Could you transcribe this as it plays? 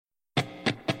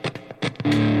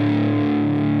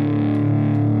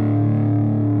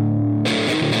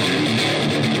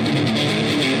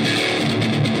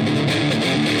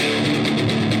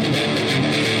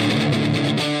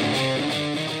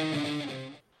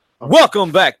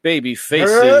Welcome back, baby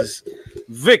faces.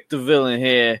 Victor Villain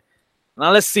here.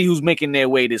 Now let's see who's making their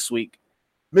way this week.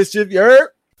 Mischief, you heard?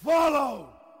 Follow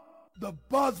the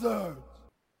buzzard.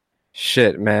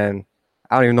 Shit, man.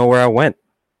 I don't even know where I went.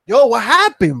 Yo, what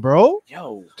happened, bro?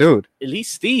 Yo, dude. At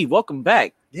least Steve, welcome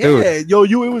back. Yeah, dude. Yo,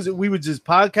 we were just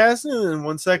podcasting, and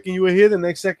 1 second you were here, the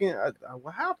next second,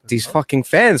 what happened? These fucking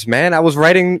fans, man. I was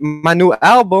writing my new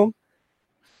album,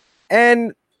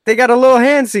 and they got a little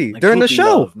handsy during the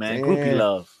show. Love, man. Groupie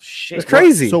love. Shit. It's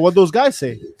crazy. So what those guys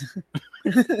say?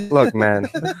 Look, man,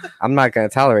 I'm not going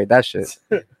to tolerate that shit.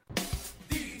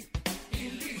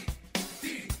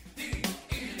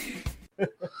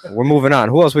 We're moving on.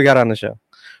 Who else we got on the show?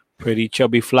 Pretty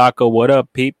Chubby Flacco. What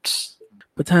up, peeps?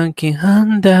 Batanking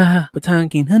Honda.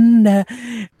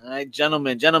 All right,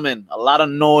 gentlemen. A lot of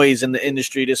noise in the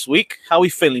industry this week. How we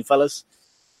feeling, fellas?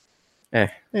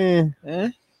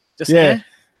 Just Yeah.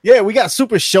 Yeah, we got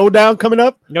Super Showdown coming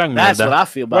up. That's what I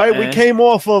feel about. Right, we came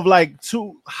off of like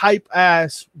 2 hype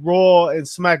ass Raw and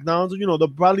SmackDowns. You know,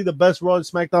 probably the best Raw and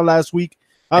SmackDown last week.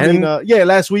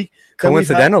 Last week.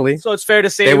 Coincidentally, so it's fair to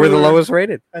say they were the lowest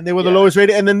rated, and they were the lowest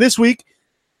rated. And then this week,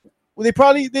 they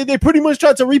pretty much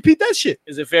tried to repeat that shit.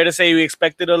 Is it fair to say we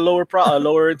expected a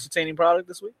lower entertaining product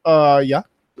this week? Yeah.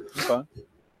 Okay.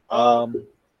 Why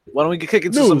don't we get kick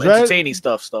into some entertaining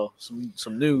stuff, though?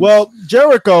 Some news. Well,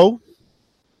 Jericho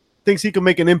thinks he can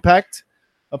make an impact,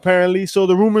 apparently. So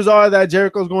the rumors are that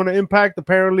Jericho's going to Impact.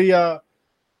 Apparently, he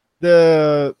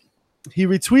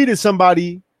retweeted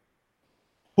somebody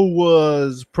who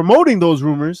was promoting those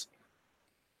rumors,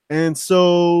 and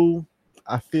so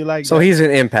I feel like he's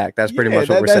an Impact. That's pretty much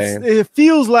what we're saying. It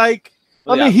feels like.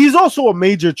 I mean, he's also a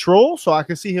major troll, so I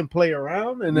can see him play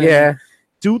around and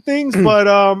do things. But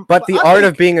the art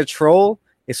of being a troll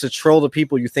is to troll the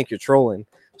people you think you're trolling,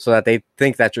 so that they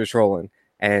think that you're trolling.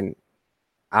 And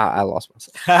I lost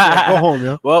myself. Go home,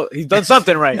 yeah. Well, he's done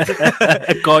something right.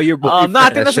 Call your boy. No,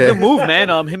 I think that's a good move, man.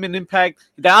 Him and Impact,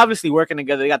 they're obviously working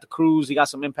together. They got the crews. He got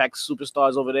some Impact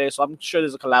superstars over there, so I'm sure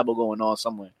there's a collabo going on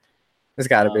somewhere. It's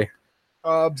got to be.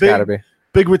 Gotta be.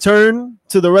 Big return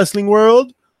to the wrestling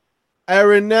world.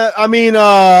 So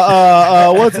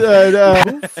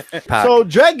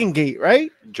Dragon Gate,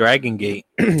 right? Dragon Gate.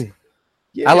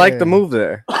 Yeah. I like the move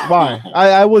there. Why?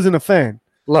 I wasn't a fan.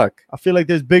 Look, I feel like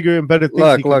there's bigger and better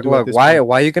things. Look. Why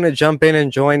are you gonna jump in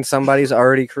and join somebody's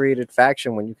already created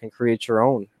faction when you can create your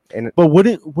own? But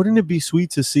wouldn't it be sweet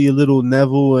to see a little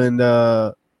Neville and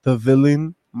the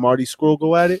villain Marty Scurll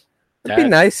go at it? It'd be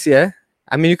nice, yeah.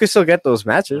 I mean, you can still get those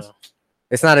matches.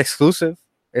 It's not exclusive.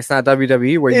 It's not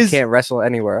WWE where you can't wrestle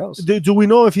anywhere else. Do we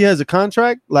know if he has a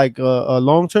contract, like a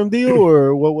long-term deal,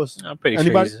 or what was? I'm pretty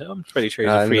sure he's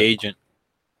a free agent.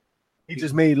 He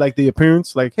just made like the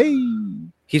appearance, like, hey.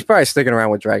 He's probably sticking around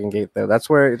with Dragon Gate though. That's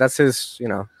his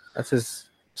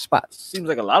spot. Seems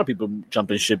like a lot of people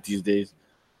jumping ship these days.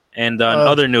 And in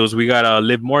other news, we got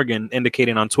Liv Morgan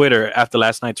indicating on Twitter after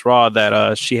last night's Raw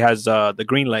that she has the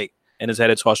green light and is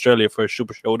headed to Australia for a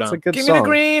Super Showdown. It's a good Give song. me the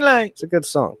green light. It's a good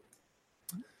song.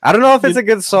 I don't know if it's a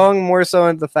good song, more so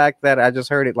in the fact that I just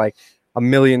heard it like a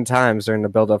million times during the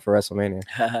build-up for WrestleMania.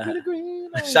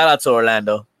 Shout out to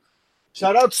Orlando.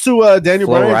 Shout out to Daniel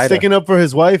Flo Bryan Rida. sticking up for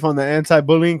his wife on the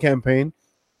anti-bullying campaign.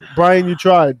 Brian, you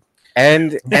tried.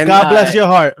 And God bless your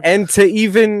heart. And to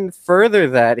even further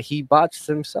that, he botched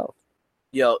himself.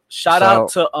 Yo, shout out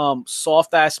to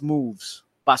Soft Ass Moves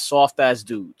by Soft Ass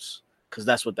Dudes, because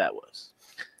that's what that was.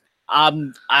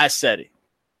 I said it.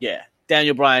 Yeah,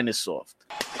 Daniel Bryan is soft.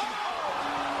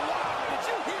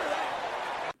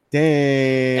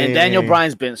 Dang. And Daniel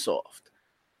Bryan's been soft.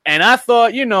 And I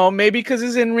thought, maybe because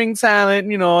his in-ring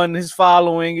talent, and his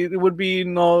following, it would be, it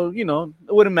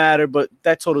wouldn't matter. But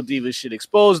that Total Divas shit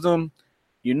exposed him.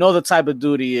 You know the type of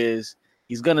dude he is.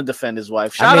 He's going to defend his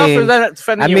wife. Shout out for that,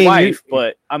 defending your wife.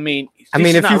 But,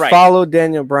 if you followed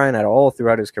Daniel Bryan at all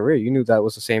throughout his career, you knew that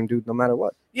was the same dude no matter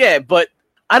what. Yeah, but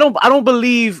I don't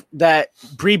believe that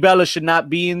Brie Bella should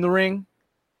not be in the ring.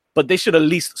 But they should at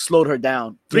least slowed her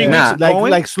down. 3 weeks ago.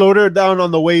 Like slowed her down on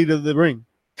the way to the ring.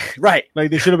 Right.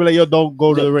 Like they should have been like, yo, don't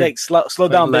go to the ring. Slow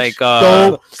down, like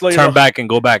don't turn back and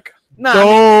go back. Nah,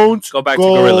 don't go back to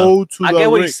Gorilla. I get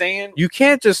what he's saying. You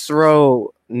can't just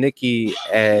throw Nikki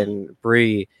and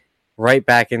Brie right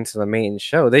back into the main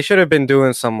show. They should have been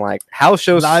doing some like house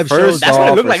shows, live first. That's what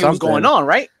it looked like it was going on,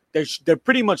 right? They're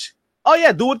pretty much. Oh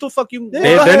yeah, do what the fuck you.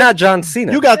 They're not John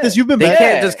Cena. You got this. You've been. They back.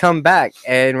 can't just come back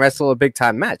and wrestle a big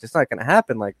time match. It's not going to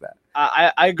happen like that.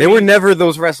 I agree. They were never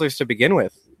those wrestlers to begin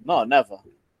with. No, never.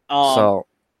 So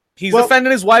he's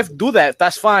defending his wife. Do that.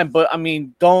 That's fine. But I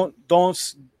mean, don't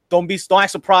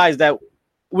act surprised that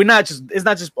we're not just. It's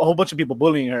not just a whole bunch of people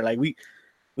bullying her. Like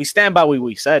We stand by what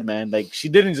we said, man. Like, she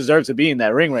didn't deserve to be in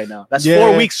that ring right now. That's Yeah.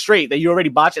 4 weeks straight that you already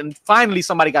botched, and finally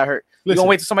somebody got hurt. You Listen. gonna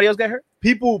wait till somebody else get hurt?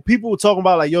 People were talking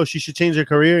about like, yo, she should change her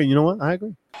career, and you know what? I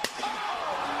agree.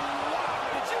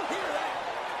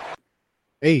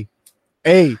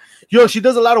 Hey, yo, she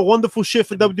does a lot of wonderful shit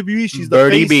for WWE. She's the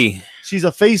Birdie face. B. She's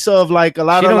a face of like a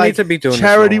lot She of don't like need to be doing this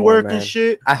charity no more, work man. and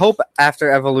shit. I hope after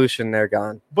Evolution they're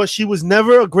gone. But she was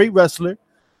never a great wrestler.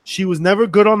 She was never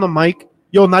good on the mic.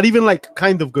 Yo, not even like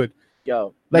kind of good.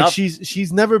 Yo, Like nope.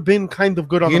 she's never been kind of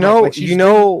good on You the mic. know, Like, she's you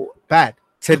know, bad.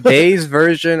 today's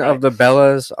version of the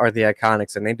Bellas are the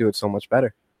Iconics, and they do it so much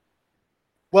better.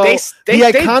 Well, they the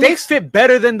Iconics, fit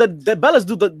better than the Bellas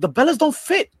do. The Bellas don't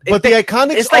fit. but the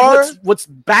Iconics It's like are what's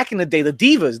back in the day. The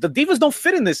Divas. The Divas don't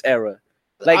fit in this era.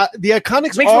 Like the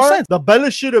Iconics makes no are sense. the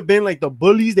Bellas should have been like the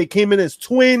bullies. They came in as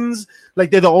twins. Like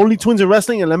they're the only twins in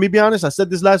wrestling. And let me be honest, I said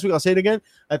this last week. I'll say it again.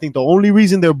 I think the only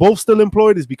reason they're both still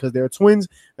employed is because they're twins,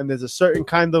 and there's a certain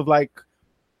kind of like,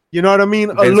 you know what I mean,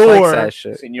 Vince likes allure. that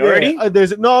shit. seniority. Yeah,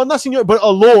 there's no, not senior, but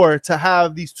allure to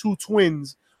have these two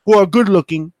twins who are good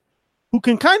looking, who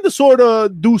can kind of sort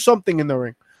of do something in the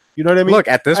ring. You know what I mean? Look,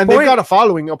 at this and point, they've got a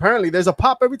following. Apparently, there's a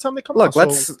pop every time they come look,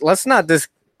 out. So- let's not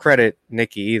discredit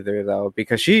Nikki either, though,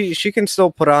 because she can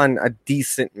still put on a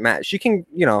decent match. She can,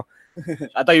 you know,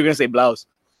 I thought you were gonna say blouse.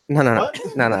 no.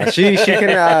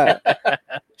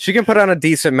 She can put on a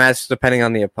decent match depending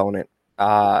on the opponent.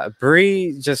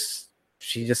 Brie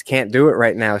she just can't do it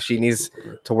right now. She needs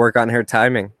to work on her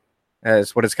timing.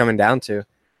 That's what it's coming down to.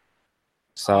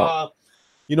 So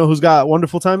you know who's got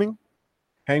wonderful timing?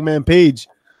 Hangman Page.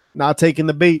 Not taking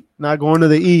the bait, not going to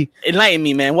the E. Enlighten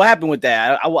me, man. What happened with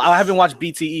that? I haven't watched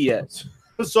BTE yet.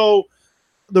 So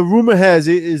the rumor has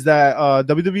it is that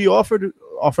WWE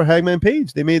offered Hangman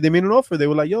Page. They made an offer. They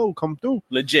were like, "Yo, come through."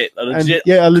 Legit, a And, legit,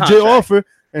 yeah, a legit contract. offer.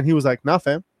 And he was like, "Nah,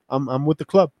 fam, I'm with the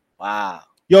club." Wow.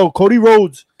 Yo, Cody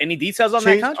Rhodes. Any details on that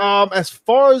Changed, contract? as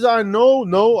far as I know,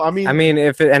 no. I mean,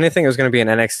 if anything, it was going to be an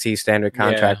NXT standard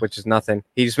contract, which is nothing.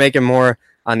 He's making more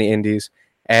on the indies.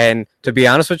 And to be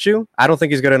honest with you, I don't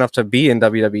think he's good enough to be in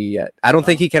WWE yet. I don't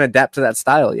think he can adapt to that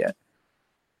style yet.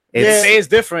 They say it's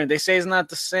different. They say it's not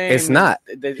the same. It's not.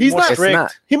 He's more not. strict. It's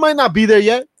not. He might not be there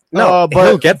yet. No, but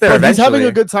he'll get there But he's having eventually.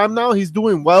 a good time now. He's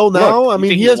doing well now. I You mean,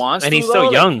 think he has. wants And to, he's still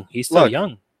though? young. He's still Look,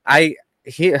 young.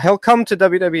 He'll come to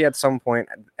WWE at some point.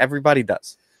 Everybody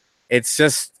does. It's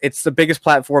the biggest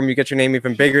platform. You get your name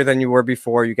even bigger than you were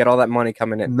before. You get all that money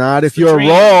coming in. Not if the you're dream.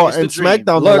 Raw It's the and dream. SmackDown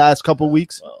the Look, last couple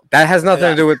weeks. Well, That has nothing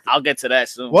to do with I'll get to that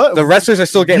soon. What the wrestlers are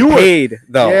still getting Viewers. paid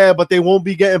though. Yeah, but they won't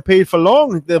be getting paid for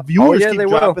long. The viewers yeah, keep they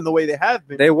will. dropping the way they have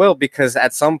been. They will, because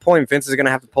at some point Vince is going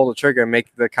to have to pull the trigger and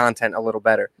make the content a little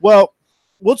better. Well,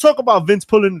 we'll talk about Vince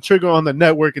pulling the trigger on the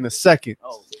network in a second.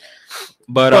 Oh,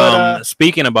 But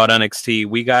speaking about NXT,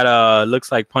 we got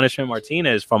looks like Punishment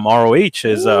Martinez from ROH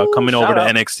is coming over shout to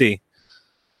out. NXT.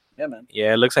 yeah, man.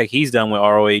 Yeah, it looks like he's done with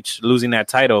ROH, losing that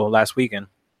title last weekend.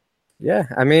 Yeah,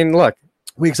 I mean, look,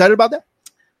 We excited about that?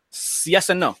 Yes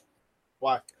and no.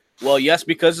 Why? Well, yes,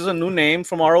 because there's a new name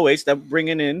from ROH that we're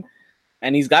bringing in,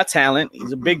 and he's got talent.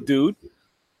 He's a big dude,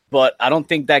 but I don't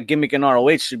think that gimmick in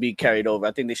ROH should be carried over.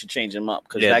 I think they should change him up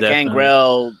because Yeah, that definitely.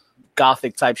 Gangrel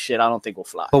gothic type shit, I don't think will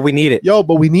fly. but we need it. Yo,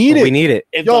 but we need it. We need it.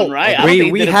 If Yo, done right, I don't think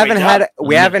he We did a haven't great had job.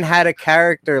 we haven't had a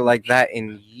character like that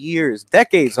in years,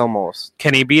 decades almost.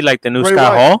 Can he be like the new Bray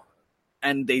Scott Wyatt. Hall?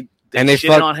 and they And they shitted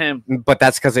fuck- on him. But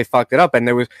that's because they fucked it up.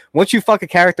 And once you fuck a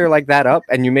character like that up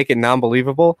and you make it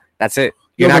non-believable, that's it.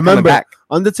 You're Yo, not coming remember, back.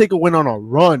 Undertaker went on a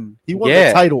run. He won Yeah.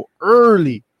 the title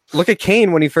early. Look at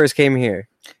Kane when he first came here.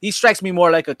 He strikes me more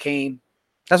like a Kane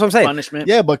That's what I'm saying. punishment.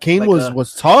 Yeah, but Kane Like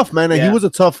was tough, man, and he yeah. was a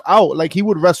tough out. Like he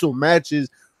would wrestle matches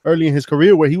early in his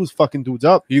career where he was fucking dudes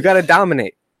up. You got to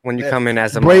dominate when you Yeah. come in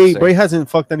as a Bray monster. hasn't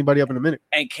fucked anybody up in a minute.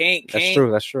 And Kane, That's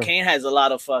true. That's true. Kane has a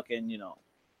lot of fucking,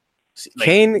 like,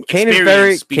 Kane is experience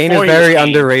very before he was very Kane.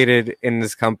 underrated in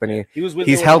this company. He was with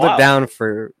He's them for a held it while. down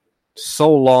for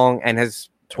so long and has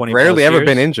 20 rarely plus ever years.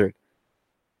 been injured.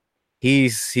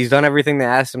 He's done everything they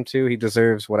asked him to. He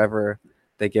deserves whatever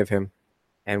they give him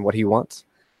and what he wants.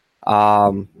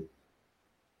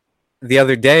 The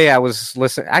other day I was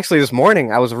listening. Actually, this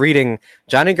morning I was reading.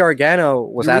 Johnny Gargano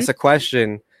was You asked a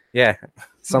question. Yeah,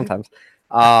 sometimes.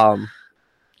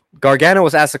 Gargano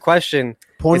was asked a question.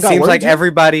 Porn It got seems like words, yeah?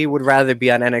 everybody would rather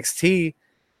be on NXT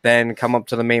than come up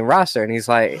to the main roster. And he's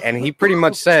like, and he pretty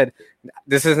much said,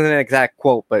 this isn't an exact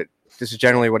quote, but this is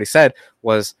generally what he said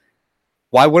was,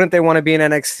 why wouldn't they want to be in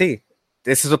NXT?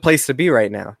 This is a place to be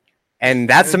right now. And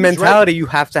that's the And he's mentality you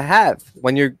have to have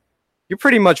when you're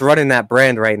pretty much running that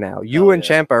brand right now. You and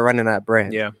yeah. Ciampa are running that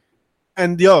brand. Yeah.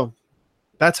 And yo,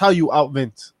 that's how you out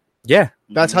Vince. Yeah.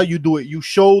 That's how you do it. You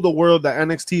show the world that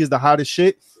NXT is the hottest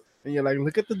shit, and you're like,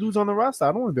 look at the dudes on the roster.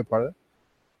 I don't want to be a part of that.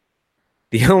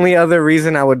 The only other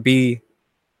reason I would be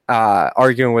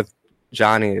arguing with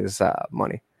Johnny is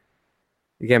money.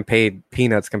 You're getting paid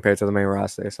peanuts compared to the main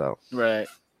roster. So Right.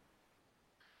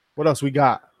 What else we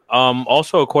got?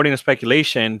 Also, according to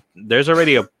speculation, there's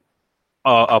already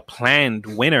a planned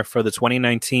winner for the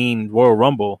 2019 Royal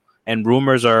Rumble, and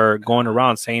rumors are going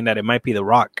around saying that it might be The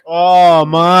Rock. Oh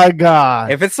my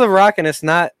god! if it's The Rock and it's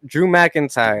not Drew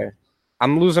McIntyre,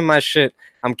 I'm losing my shit.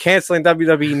 I'm canceling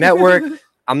WWE Network.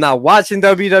 I'm not watching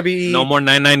WWE. No more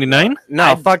 $9.99.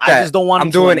 No, fuck that. I just don't want.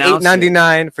 I'm doing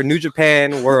 $8.99 for New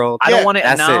Japan World. I don't want it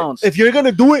that's announced. If you're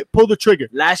gonna do it, pull the trigger.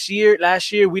 Last year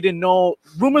we didn't know.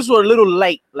 Rumors were a little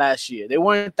late last year. They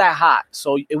weren't that hot,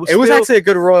 so it was actually a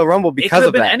good Royal Rumble because it could have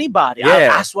of been that. anybody. Yeah.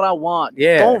 That's what I want.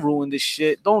 Yeah. Don't ruin this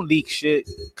shit. Don't leak shit.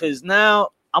 Because now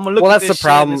I'm gonna look Well, at that's this the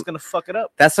problem. shit and it's gonna fuck it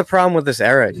up. That's the problem with this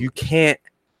era. You can't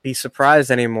be surprised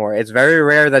anymore. It's very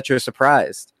rare that you're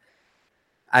surprised.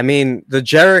 I mean, the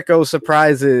Jericho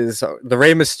surprises, the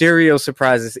Rey Mysterio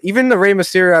surprises, even the Rey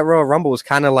Mysterio at Royal Rumble was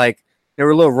kind of like there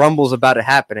were little rumbles about it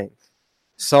happening.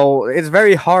 So it's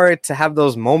very hard to have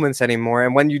those moments anymore.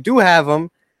 And when you do have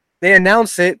them, they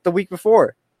announce it the week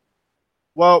before.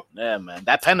 Well, Yeah, man.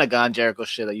 That Pentagon Jericho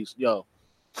shit.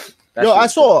 I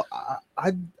saw.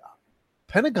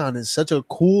 Pentagon is such a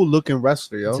cool looking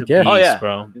wrestler, yo. It's a Yeah. beast, Oh, yeah.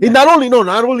 bro. He not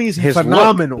only is he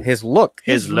phenomenal, His look.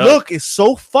 his look is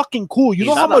so fucking cool. You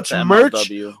know how much merch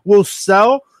will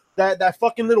sell? That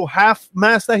fucking little half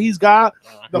mask that he's got,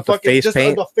 the With the fucking face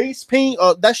paint. the face paint,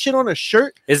 that shit on a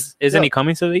shirt. Isn't he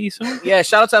coming to the East soon? Yeah,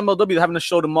 shout out to MLW. They're having a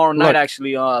show tomorrow night, Look.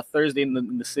 actually, Thursday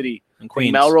in the city. In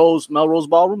Queens. Melrose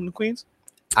Ballroom in Queens.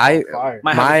 Fire.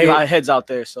 Might have a few heads out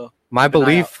there, so. My Keep an eye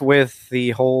belief with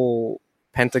the whole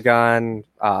Pentagon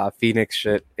Phoenix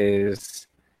shit is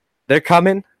they're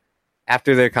coming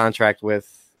after their contract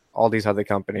with all these other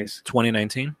companies.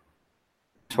 2019.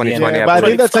 2020. Yeah, but I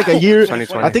think that's like a year.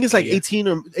 2020. I think it's like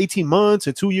 18 months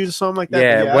or 2 years or something like that.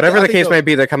 Yeah, But whatever I the think case they'll- may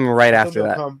be, they're coming right after they'll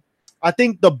that. come. I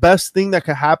think the best thing that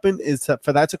could happen is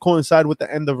for that to coincide with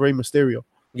the end of Rey Mysterio,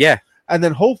 Yeah, and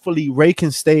then hopefully Rey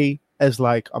can stay as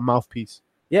like a mouthpiece.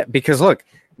 yeah, because look,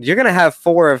 you're gonna have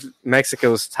 4 of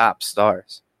Mexico's top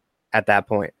stars at that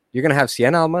point. You're gonna have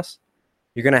Cien Almas,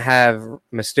 you're gonna have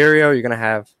Mysterio, you're gonna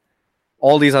have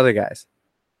all these other guys.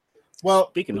 Well,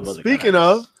 Speaking of other speaking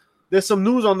guys. of, there's some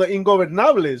news on the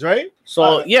Ingobernables, right?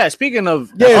 So, speaking of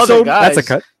yeah, other so guys, That's a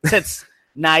cut. since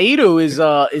Nairo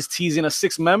is teasing a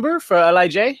 6th member for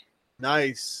LIJ.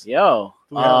 Nice. Yo,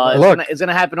 Yeah, look. it's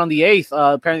gonna happen on the 8th.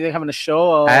 Apparently they're having a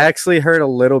show. I actually heard a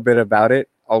little bit about it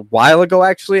a while ago.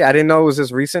 Actually, I didn't know it was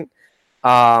this recent.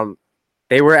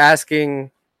 They were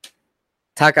asking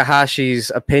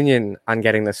Takahashi's opinion on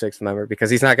getting the 6th member because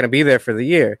he's not going to be there for the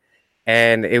year,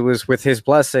 and it was with his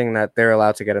blessing that they're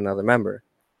allowed to get another member.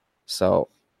 So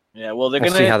Yeah, well, they're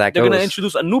We'll see how that gonna goes.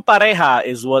 introduce a new pareja,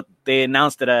 is what they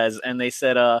announced it as, and they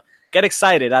said, "Get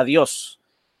excited, adios,"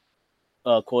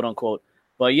 quote unquote.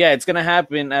 But yeah, it's gonna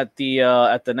happen at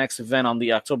the next event on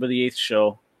the October the 8th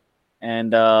show,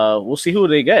 and we'll see who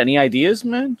they get. Any ideas,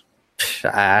 man?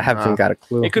 I haven't got a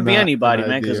clue. It could be Not anybody, an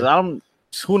man. Because idea. I don't.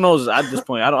 Who knows at this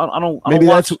point? I don't Maybe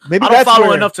watch. maybe I don't that's follow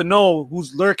where, enough to know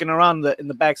who's lurking around in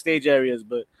the backstage areas.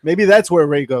 But Maybe that's where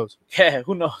Ray goes, yeah,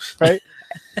 who knows? right?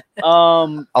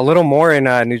 A little more in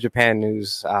New Japan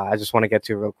news. I just want to get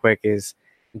to real quick is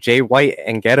Jay White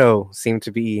and Ghetto seem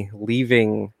to be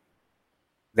leaving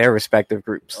their respective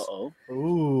groups. Uh-oh.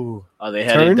 Ooh, Are they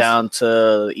headed Turns? down to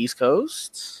the East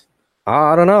Coast?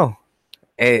 I don't know.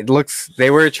 It looks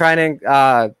they were trying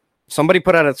to. Somebody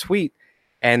put out a tweet,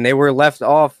 and they were left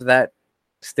off that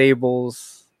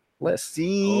stables list.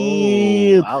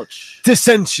 damn. Oh, ouch.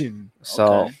 Dissension So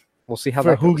Okay. we'll see how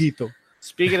for that goes. Hugito.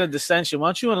 Speaking of dissension, why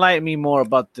don't you enlighten me more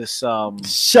about this So-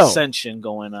 dissension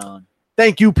going on?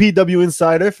 Thank you, PW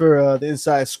Insider, for the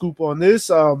inside scoop on this.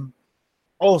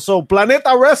 Also,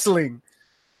 Planeta Wrestling,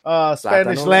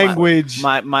 Spanish Platano. language.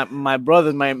 My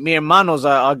brother, mi hermanos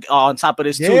are on top of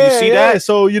this too. Yeah, You see yeah. that?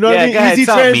 So you know Yeah, what I mean? go ahead, Easy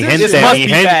tell me. transition. Mi This gente, must mi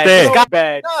be gente. bad. This got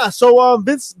bad. Nah, so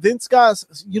Vince got,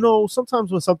 you know,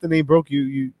 sometimes when something ain't broke,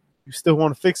 you still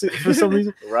want to fix it for some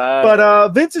reason. Right. But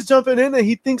Vince is jumping in and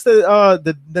he thinks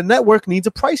that the network needs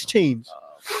a price change.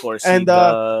 Of course, and, he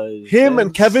does. Him and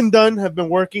Yes. Kevin Dunn have been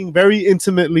working very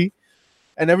intimately,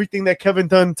 and everything that Kevin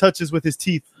Dunn touches with his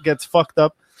teeth gets fucked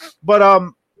up. But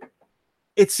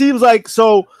it seems like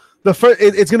the first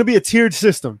it's going to be a tiered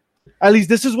system. At least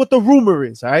this is what the rumor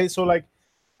is. All right, so like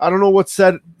I don't know what's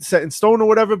set in stone or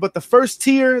whatever, but the first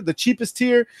tier, the cheapest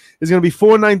tier, is going to be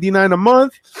 $4.99 a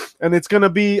month, and it's going to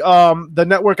be the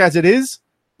network as it is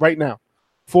right now.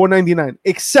 $4.99,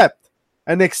 except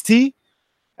NXT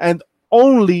and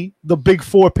only the big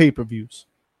 4 pay-per-views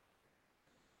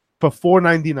for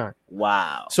 $4.99.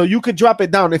 Wow. So you could drop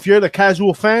it down. If you're the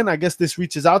casual fan, I guess this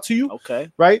reaches out to you.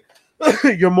 Okay. Right?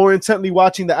 You're more intently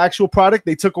watching the actual product.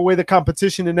 They took away the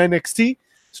competition in NXT.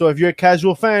 So if you're a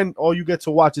casual fan, all you get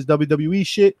to watch is WWE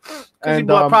shit. And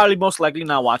you're probably most likely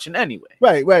not watching anyway.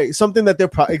 Right. Something that they're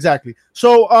exactly.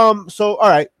 So all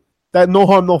right. That no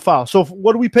harm, no foul. So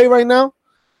what do we pay right now?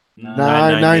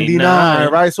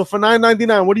 $9.99. Right. So for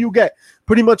 $9.99, what do you get?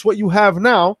 Pretty much what you have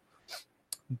now.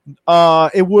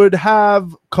 It would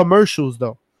have commercials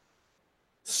though.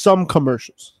 Some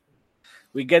commercials.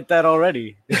 We get that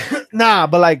already. Nah,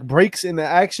 but like breaks in the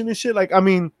action and shit. Like, I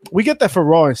mean, we get that for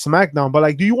Raw and SmackDown, but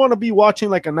like, do you want to be watching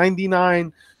like a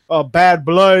 99 Bad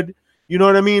Blood? You know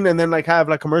what I mean? And then like have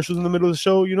like commercials in the middle of the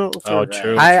show, you know?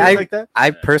 True. Like that?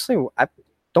 I personally, I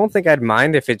don't think I'd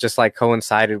mind if it just like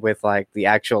coincided with like the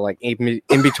actual like in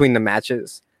between the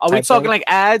matches. Are we talking like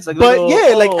ads? Like but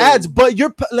like ads. But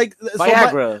you're like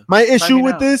Viagra. So my issue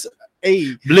with this,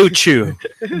 Blue Chew.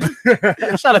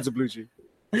 Shout out to Blue Chew.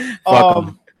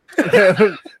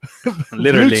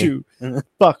 Literally.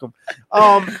 Fuck them.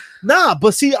 Nah,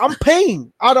 but see, I'm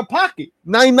paying out of pocket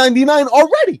 $9.99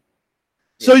 already.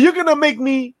 So you're gonna make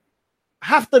me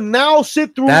have to now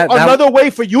sit through another way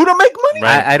for you to make money?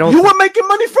 Right. I don't. You were making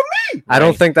money from me. I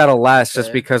don't think that'll last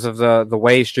just because of the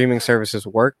way streaming services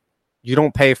work. You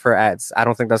don't pay for ads. I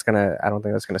don't think that's gonna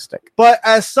stick. But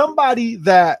as somebody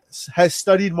that has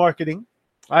studied marketing,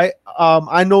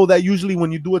 I know that usually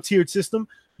when you do a tiered system,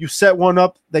 you set one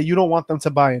up that you don't want them to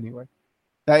buy anyway.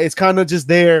 That it's kind of just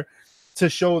there to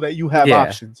show that you have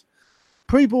options.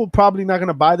 People probably not going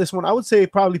to buy this one. I would say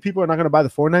probably people are not going to buy the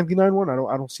 $4.99 one. I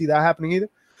don't see that happening either.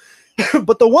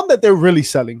 But the one that they're really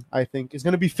selling, I think, is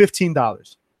going to be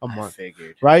 $15 a month.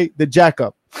 Right? The jack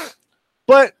up.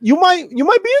 But you might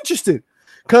be interested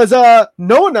because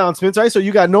no announcements, right? So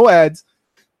you got no ads.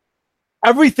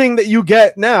 Everything that you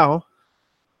get now,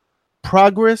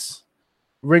 Progress,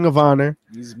 Ring of Honor,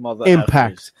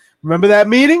 Impact. Effers. Remember that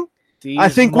meeting? I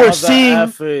think we're seeing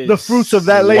the fruits of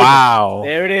that later. Wow.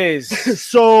 There it is.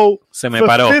 So Se me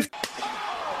paró.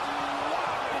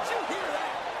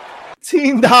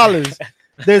 $15,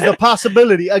 there's a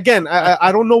possibility. Again,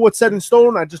 I don't know what's set in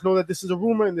stone. I just know that this is a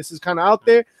rumor and this is kind of out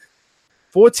there.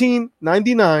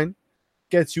 $14.99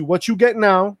 gets you what you get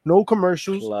now. No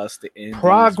commercials. Plus the indies,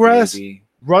 Progress, baby.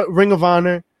 Ring of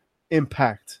Honor,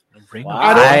 Impact. Wow.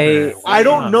 I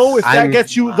don't know if that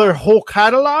gets you their whole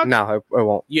catalog. No, it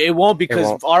won't. Yeah, it won't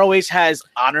because ROH has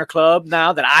Honor Club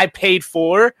now that I paid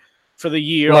for the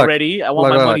year already. I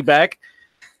want my money back.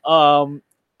 And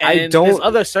there's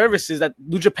other services that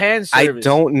New Japan service. I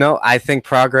don't know. I think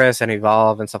Progress and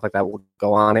Evolve and stuff like that will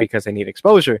go on it because they need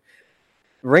exposure.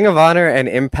 Ring of Honor and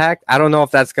Impact, I don't know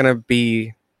if that's going to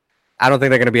be... I don't think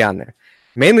they're going to be on there.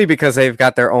 Mainly because they've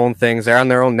got their own things. They're on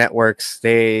their own networks.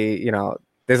 There's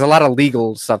a lot of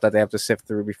legal stuff that they have to sift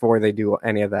through before they do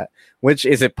any of that. Which,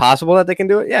 is it possible that they can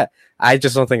do it? Yeah. I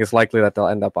just don't think it's likely that they'll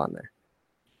end up on there.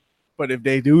 But if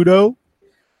they do, though...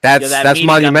 That's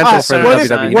monumental for the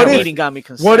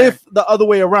WWE. What if the other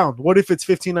way around? What if it's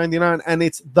 $15.99 and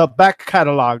it's the back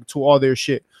catalog to all their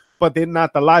shit, but they're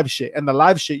not the live shit, and the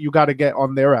live shit you got to get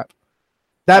on their app?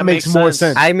 That makes more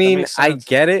sense. I mean, I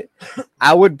get it.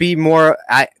 I would be more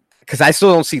because I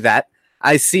still don't see that.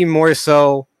 I see more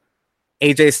so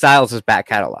AJ Styles' back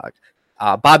catalog,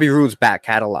 Bobby Roode's back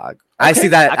catalog. Okay. I see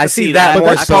that. I see that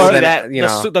more so than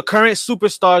the current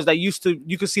superstars that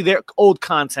you could see their old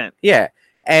content. Yeah.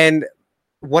 And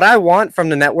what I want from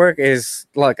the network is,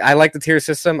 look, I like the tier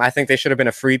system. I think they should have been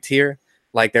a free tier.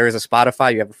 Like there is a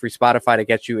Spotify. You have a free Spotify to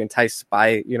get you enticed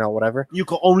by, whatever. You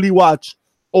can only watch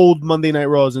old Monday Night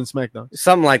Raws and SmackDown.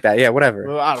 Something like that. Yeah, whatever.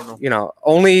 Well, I don't know.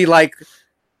 Only like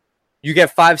you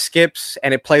get 5 skips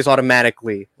and it plays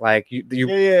automatically. Like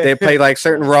they play like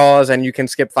certain Raws and you can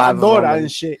skip 5 of them.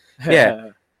 And shit.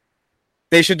 Yeah.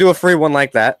 They should do a free one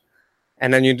like that.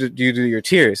 And then you do your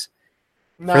tiers.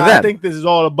 Nah, I think this is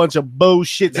all a bunch of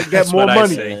bullshit to get more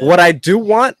money. What I do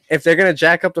want, if they're going to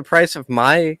jack up the price of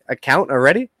my account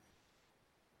already,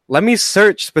 let me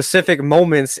search specific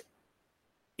moments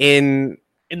in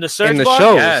the search bar?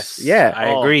 Shows. Yes. Yeah, I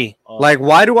agree. Like,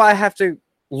 why do I have to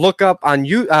look up on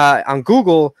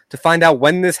Google to find out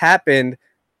when this happened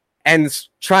and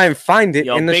try and find it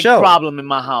in the show? Big problem in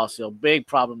my house. Big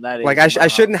problem that is. Like, I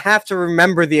shouldn't have to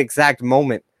remember the exact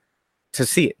moment to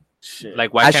see it. Shit.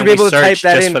 Like, why can't we search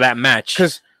just for that match?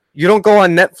 Because you don't go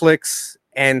on Netflix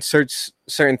and search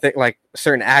certain things, like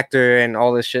certain actor and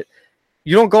all this shit.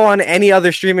 You don't go on any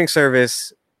other streaming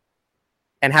service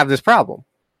and have this problem.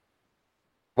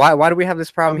 Why do we have this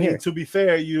I problem mean, here? to be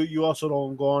fair, you also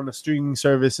don't go on a streaming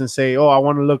service and say, "Oh, I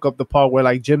want to look up the part where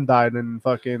like Jim died and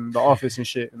fucking The Office and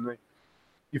shit." And like,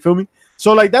 you feel me?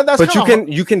 So like that's. But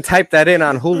you can type that in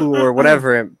on Hulu or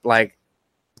whatever, and like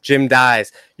Jim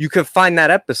dies. You could find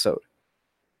that episode.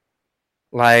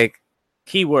 Like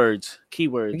Keywords.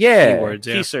 yeah, Keywords,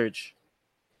 yeah. Key search.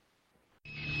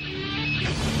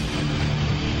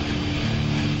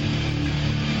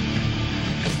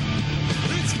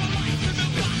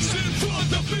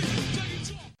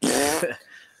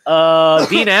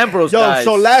 Dean Ambrose. Yo, guys,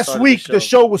 so last started week the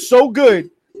show was so good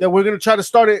that we're gonna try to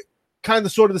start it kind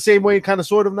of sort of the same way, kind of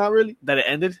sort of not really. that it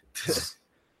ended.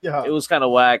 Yeah, It was kind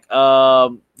of whack.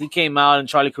 He came out and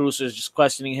Charlie Caruso is just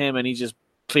questioning him, and he's just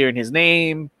clearing his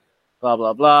name. Blah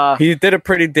blah blah. he did a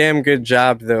pretty damn good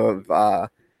job though of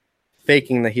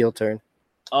faking the heel turn.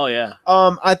 Oh yeah.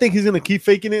 I think he's gonna keep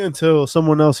faking it until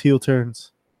someone else heel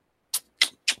turns.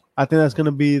 I think that's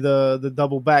gonna be the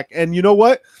double back. And you know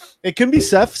what? It can be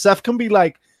Seth. Seth can be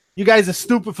like, "You guys are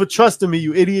stupid for trusting me,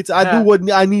 you idiots. I do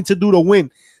what I need to do to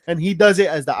win." And he does it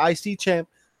as the IC champ,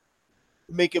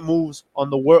 making moves on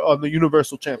the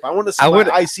Universal champ. I want to see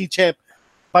my IC champ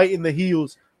fighting the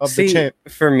heels of the champ.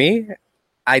 For me,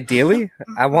 ideally,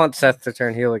 I want Seth to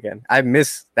turn heel again. I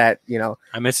miss that,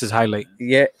 I miss his highlight.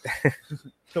 Yeah,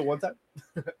 The one time.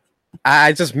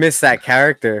 I just miss that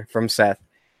character from Seth.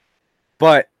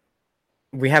 But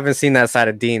we haven't seen that side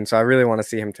of Dean, so I really want to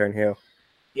see him turn heel.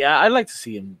 Yeah, I'd like to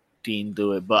see Dean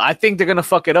do it, but I think they're gonna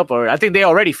fuck it up already. I think they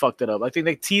already fucked it up. I think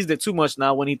they teased it too much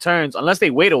now. When he turns, unless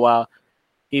they wait a while,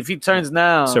 if he turns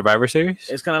now, Survivor Series?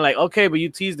 it's kind of like okay, but you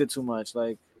teased it too much.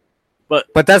 Like,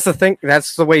 But that's the thing.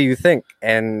 That's the way you think,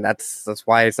 and that's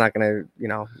why it's not gonna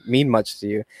mean much to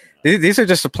you. These are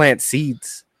just to plant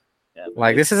seeds. yeah,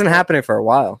 Like this isn't happening for a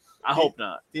while. I hope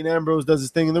not. Dean Ambrose does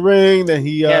his thing in the ring. Then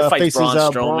he fights faces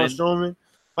Braun Braun Strowman. Strowman.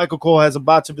 Michael Cole has a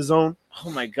botch of his own. Oh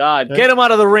my god, get him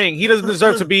out of the ring. He doesn't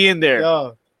deserve to be in there.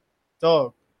 Yeah,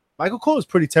 dog. Michael Cole is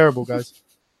pretty terrible, guys.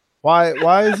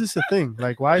 Why is this a thing?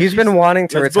 Like why? He's been wanting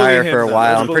to Let's bully retire him for a now.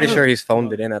 while. Let's I'm pretty bully sure him. he's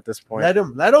phoned it in at this point. let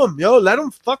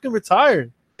him fucking retire.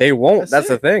 They won't. That's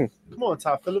the it. thing. Come on,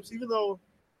 Todd Phillips. Even though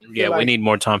Yeah, we like- need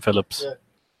more Tom Phillips.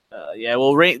 Yeah.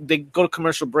 Well, they go to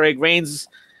commercial break. Reigns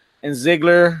and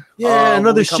Ziggler. when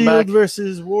another we come Shield back,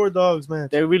 versus War Dogs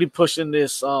match. they're really pushing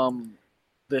this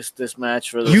this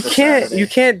match for the You for can't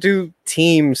Saturday. do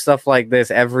team stuff like this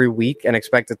every week and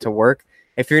expect it to work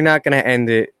if you're not going to end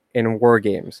it in War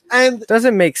Games. And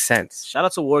Doesn't make sense. Shout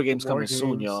out to War Games War coming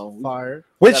soon, Games, yo. Fire.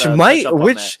 Which gotta might, catch up on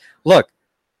which look,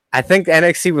 I think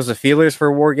NXT was the feelers for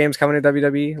War Games coming to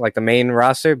WWE, like the main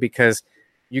roster, because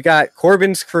you got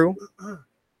Corbin's crew.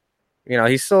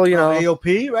 He's still,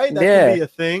 AOP, right? That Yeah. could be a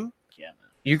thing.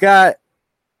 you got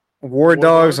War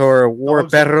Dogs Dogs? or War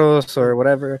Dogs. Perros or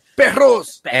whatever,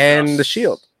 Perros. and the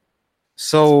Shield.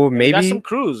 So We got maybe some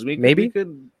crews. We maybe.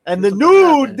 could And do the something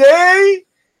New happen. Day.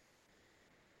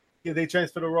 Yeah, they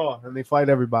transfer to Raw and they fight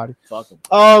everybody. Fuck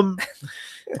 'em.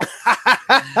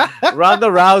 Ronda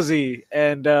Rousey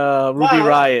and Ruby Nah.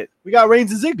 Riot. We got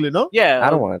Reigns and Ziggler, no? Yeah, I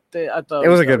don't want I thought It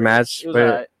was a good match, It was but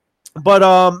alright.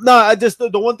 But no, I just the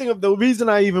one thing of the reason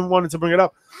I even wanted to bring it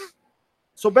up.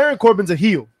 So Baron Corbin's a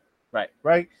heel,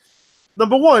 right.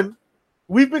 Number one,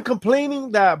 we've been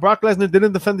complaining that Brock Lesnar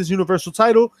didn't defend his Universal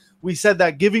title. We said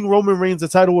that giving Roman Reigns the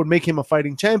title would make him a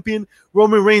fighting champion.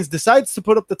 Roman Reigns decides to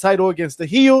put up the title against the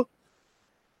heel.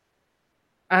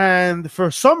 And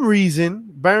for some reason,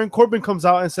 Baron Corbin comes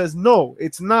out and says, no,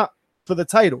 it's not for the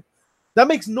title. That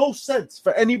makes no sense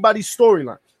for anybody's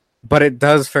storyline. But it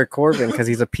does for Corbin because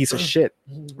he's a piece of shit.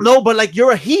 No, but like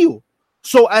you're a heel.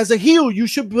 So as a heel, you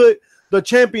should put the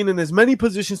champion in as many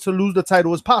positions to lose the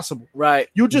title as possible. Right.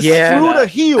 You just Yeah, threw the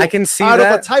heel I can see out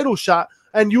that. of a title shot,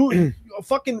 and you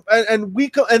fucking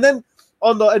and then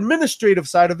on the administrative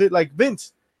side of it, like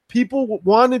Vince, people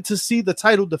wanted to see the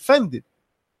title defended.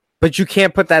 But you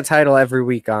can't put that title every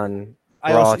week on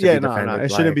Raw to be defended.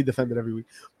 It shouldn't be defended every week.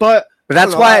 But that's I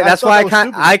don't know, why. I That's thought why that was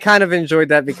stupid. I kind of enjoyed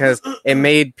that because it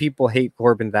made people hate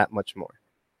Corbin that much more.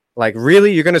 Like,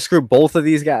 really, you're gonna screw both of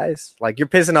these guys? Like, you're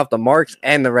pissing off the marks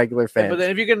and the regular fans. But then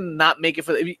if you're gonna not make it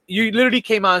for you literally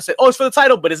came out and said, "Oh, it's for the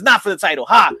title," but it's not for the title.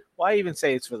 Ha! Why even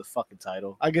say it's for the fucking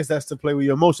title? I guess that's to play with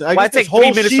your emotions. I Why guess this take whole 3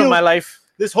 minutes Shield, from my life?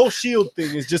 This whole Shield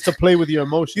thing is just to play with your You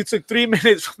emotions. took 3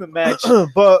 minutes from the match.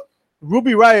 But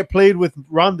Ruby Riott played with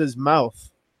Ronda's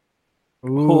mouth.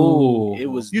 Ooh. It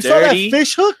was You saw that dirty.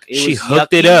 fish hook? It She was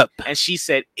hooked it yucky, up. and she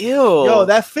said, "Ew." Yo,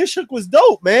 that fish hook was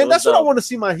dope, man. It was That's what I dope. want to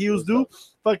see my heels It do. was dope.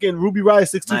 Fucking Ruby Riott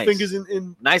sticks two Nice. fingers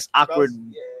in nice awkward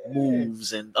Yeah.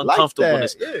 moves and like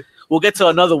uncomfortableness. that. Yeah. We'll get to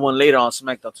another one later on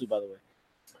SmackDown too, by the way.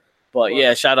 But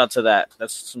yeah, shout out to that.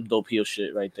 That's some dope heel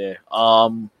shit right there.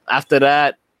 After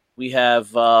that, we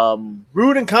have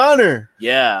Rude and Connor.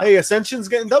 yeah. Hey, Ascension's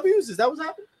getting W's. Is that what's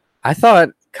happening? I thought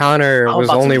Connor I'm was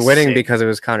about to only be winning sick. because it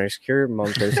was Connor's cure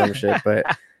month or some shit,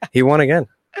 but he won again.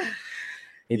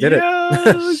 He did it. Shout out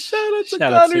to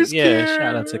Shout out Connor's to,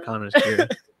 shout out to Connor's gear.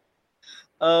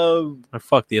 Or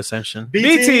fuck the Ascension. B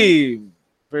Team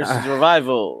versus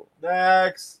Revival.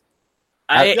 Next.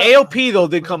 AOP though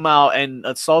did come out and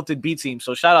assaulted B Team,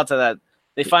 so shout out to that.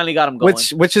 They finally got him going.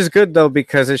 Which is good though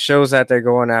because it shows that they're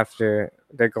going up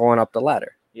the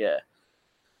ladder. Yeah.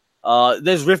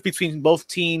 There's rift between both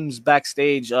teams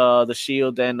backstage. The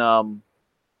Shield and the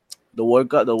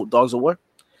Dogs of War.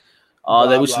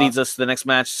 Which leads us to the next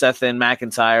match: Seth and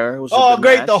McIntyre. It was a good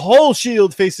great! match. The whole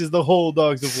Shield faces the whole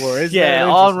Dogs of War. Isn't that on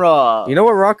interesting? Raw. You know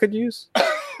what Raw could use?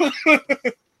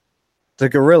 The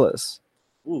Gorillas.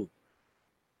 Ooh.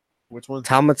 Which one?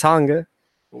 Tamatanga,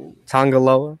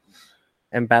 Tongaloa,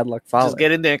 and Bad Luck Fale. Just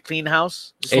get in there, clean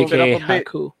house. Just hold it AKA up a bit.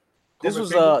 Haku. This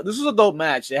was a dope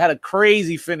match. It had a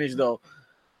crazy finish though.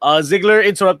 Ziggler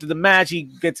interrupted the match. He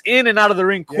gets in and out of the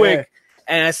ring quick,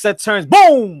 and as Seth turns,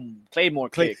 boom, Claymore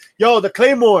kick. Yo, the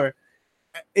Claymore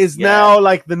is now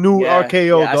like the new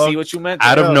RKO. Yeah, I dog. see what you meant.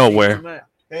 Out of I see nowhere. what you meant.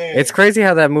 Hey. It's crazy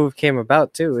how that move came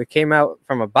about too. It came out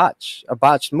from a botched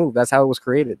move. That's how it was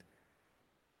created.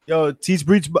 Yo, teach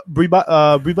Brie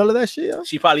Bella that shit. Yo.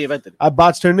 She probably invented it. I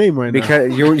botched her name right now.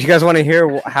 Because you guys want to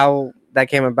hear how that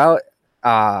came about?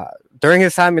 During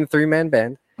his time in 3-man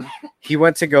band, he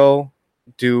went to go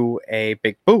do a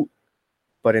big boot.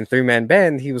 But in 3-man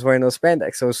band, he was wearing those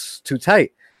spandex, so it's too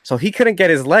tight. So he couldn't get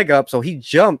his leg up, so he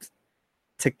jumped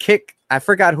to kick. I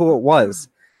forgot who it was.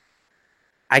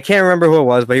 I can't remember who it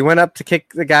was, but he went up to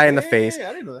kick the guy in the face,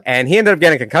 I didn't know that. and he ended up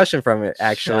getting a concussion from it,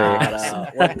 actually. Shout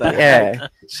out. What the Yeah.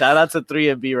 heck? Shout out to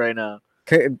 3MB right now.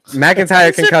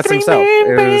 McIntyre concussed himself. It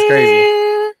was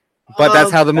crazy. But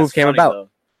that's how the move came about.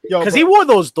 Because he wore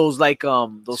those like those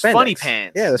Spandex. funny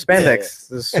pants. Yeah, the spandex.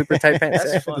 The super tight pants.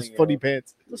 That's Yeah. funny, Those funny yo.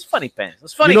 pants. Those funny pants.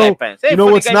 Those funny You know- guy pants. Hey, You know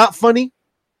funny what's guy- not funny?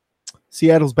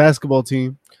 Seattle's basketball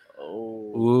team.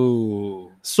 Oh.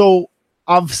 Ooh. So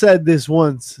I've said this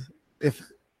once,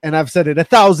 and I've said it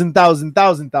 1,000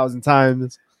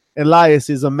 times. Elias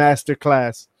is a master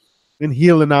class in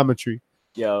healonometry.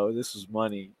 Yo, this was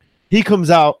money. He comes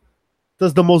out,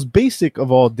 does the most basic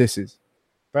of all disses,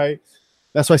 right?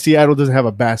 That's why Seattle doesn't have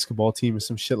a basketball team or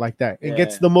some shit like that. It Yeah.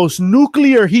 gets the most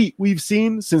nuclear heat we've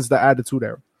seen since the Attitude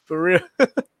Era. For real.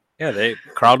 Yeah, the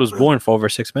crowd was booing for over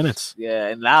 6 minutes. Yeah,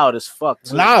 and loud as fuck.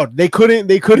 Too. Loud. They couldn't. And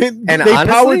they honestly-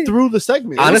 powered through the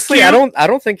segment. Honestly, I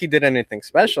don't think he did anything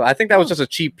special. I think that was just a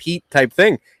cheap heat type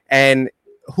thing. And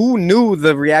who knew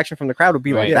the reaction from the crowd would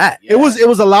be like Right. that? It was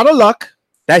a lot of luck.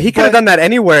 That he could have But- done that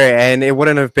anywhere and it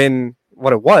wouldn't have been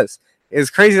what it was. It's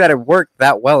crazy that it worked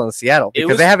that well in Seattle because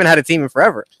was- they haven't had a team in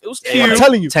forever. It was I'm cute.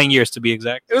 telling you, 10 years to be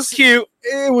exact. It was cute.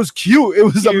 it was cute. It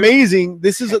was amazing.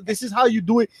 This is how you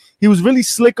do it. He was really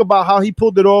slick about how he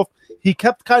pulled it off. He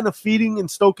kept kind of feeding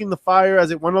and stoking the fire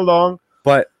as it went along.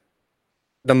 But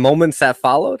the moments that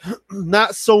followed,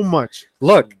 Not so much.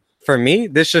 look, for me,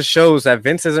 this just shows that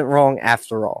Vince isn't wrong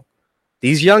after all.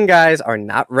 These young guys are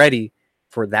not ready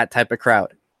for that type of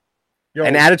crowd. Yo,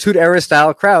 An Attitude Era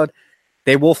style crowd,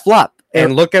 they will flop.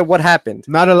 And look at what happened.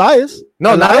 not Elias.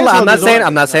 No, not Elias Elias. I'm not held saying. his own.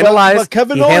 I'm not saying But Elias.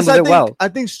 Kevin He Owens, handled it well. I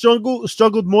think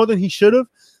struggled more than he should have.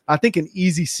 I think an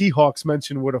easy Seahawks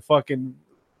mention would have fucking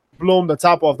blown the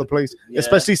top off the place, Yeah.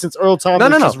 especially since Earl Thomas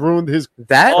No. just ruined his.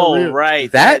 That Oh, career.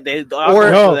 right. That- they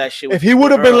or- No, that shit. if he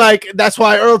would have been like, that's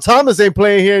why Earl Thomas ain't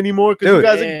playing here anymore because you Dude.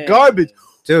 guys Yeah. are garbage.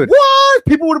 dude. What?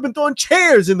 People would have been throwing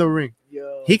chairs in the ring.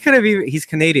 Yo. He could have even. He's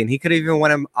Canadian. He could have even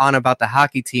went on about the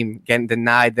hockey team getting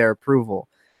denied their approval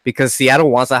because Seattle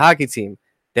wants a hockey team.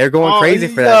 They're going Oh, crazy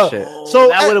for yeah. that shit. So,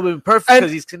 that would have been perfect and-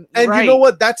 because he's And right. you know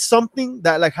what? That's something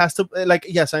that like has to like.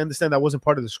 Yes, I understand that wasn't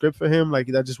part of the script for him. Like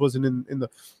that just wasn't in the.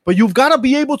 But you've got to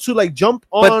be able to like jump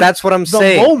on. But that's what I'm the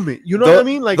saying. moment. You know what I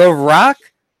mean? Like The Rock,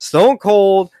 Stone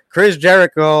Cold, Chris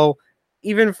Jericho,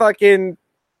 even fucking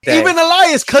even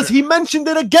Elias, because he mentioned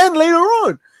it again later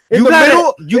on. In you the gotta-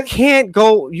 middle, you can't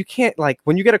go. You can't like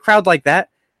when you get a crowd like that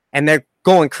and they're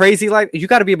going crazy. Like you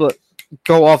got to be able to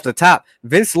go off the top.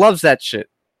 Vince loves that shit.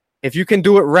 If you can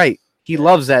do it right, he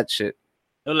loves that shit.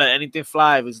 He'll let anything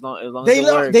fly as long as it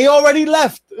works. they already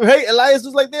left. Right? Elias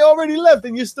was like, they already left,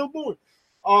 and you're still booing.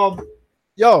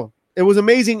 Yo, it was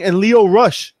amazing, and Leo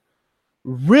Rush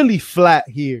really flat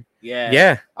here. Yeah.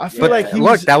 Yeah, I feel But like he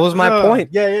look, was, that was my point.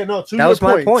 Yeah, no. To That your was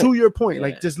my point. point. To your point, Yeah.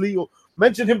 like just Leo.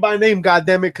 Mention him by name,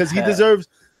 goddammit, because he deserves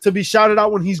to be shouted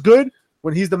out when he's good,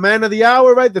 when he's the man of the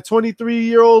hour, right? The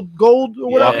 23-year-old gold or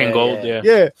whatever. Walking gold, yeah.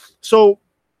 Yeah. So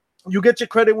you get your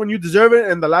credit when you deserve it,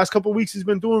 and the last couple of weeks he's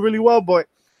been doing really well, but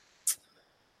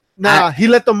he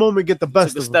let the moment get the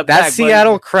best of him. That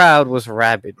Seattle crowd was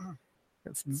rabid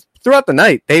throughout the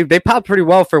night. They popped pretty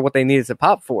well for what they needed to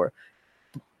pop for.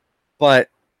 But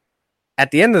at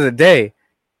the end of the day,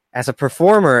 as a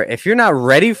performer, if you're not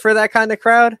ready for that kind of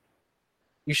crowd,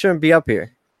 you shouldn't be up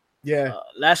here. Yeah.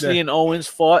 Lashley and Owens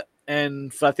fought,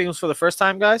 and I think it was for the first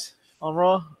time, guys, on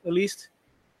Raw, at least.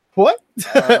 What?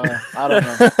 I don't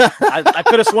know. I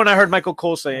could have sworn I heard Michael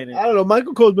Cole saying it. I don't know.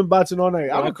 Michael Cole's been botching all night.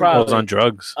 I was on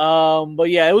drugs. But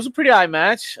yeah, it was a pretty high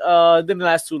match. It didn't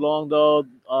last too long, though.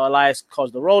 Elias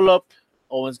caused the roll-up.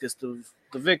 Owens gets the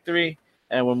victory,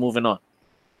 and we're moving on.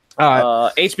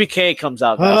 HBK comes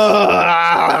out.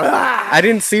 I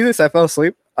didn't see this. I fell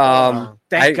asleep.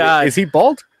 Thank God. Is he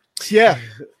bald? Yeah,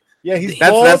 he's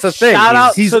bald. That's the thing. Shout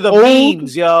out he's to the old.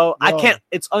 memes, yo. I Yo. can't.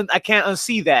 I can't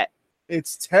unsee that.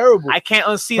 It's terrible. I can't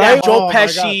unsee Right? that. Joe Oh, my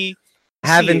Pesci.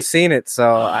 Haven't seen it,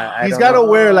 so I He's don't got to know.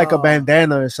 wear like a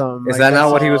bandana or something. Is like that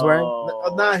not what he was wearing?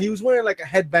 Nah, he was wearing like a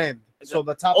headband. So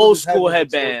the top Old of his head school was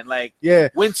headband, like Yeah,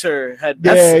 winter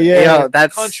headband. yeah.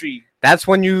 That's Country. That's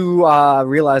when you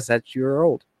realize that you're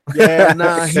old. yeah.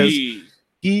 Nah, See.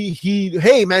 he.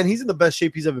 Hey man, he's in the best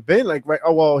shape he's ever been. Like right.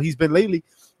 Oh well, he's been lately.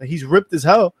 Like, he's ripped as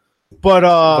hell. But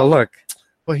But look,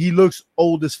 he looks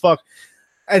old as fuck,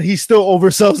 and he still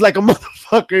oversells like a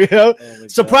motherfucker. You know, Oh my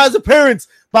surprise appearance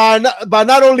by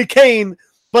not only Kane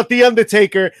but the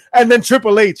Undertaker and then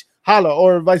Triple H, holla,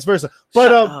 or vice versa.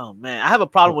 But oh man, I have a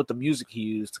problem with the music he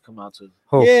used to come out to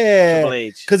oh, yeah, Triple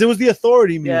H. because it was the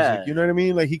Authority music. Yeah. You know what I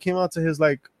mean? Like he came out to his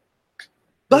like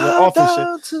the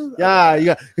office shit.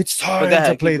 Yeah. It's time go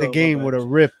ahead, to play keep the going, game my with bad. a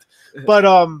ripped. But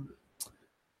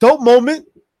dope moment.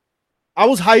 I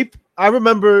was hype. I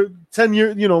remember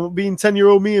 10-year, being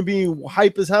 10-year-old me and being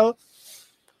hype as hell.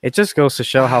 it just goes to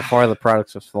show how far the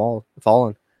products have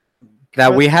fallen.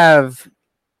 That we have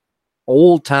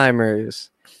old timers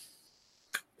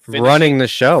running the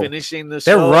show. Finishing the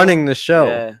They're show. running the show.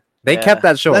 Yeah. They Yeah. kept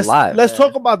that show alive. Let's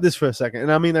talk about this for a second.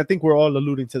 And I mean, I think we're all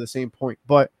alluding to the same point.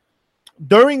 But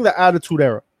during the Attitude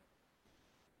Era,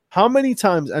 how many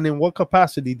times and in what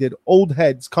capacity did old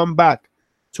heads come back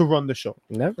to run the show?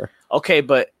 Never. Okay,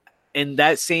 but in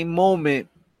that same moment,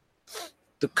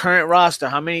 the current roster,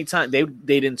 how many times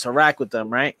they'd interact with them,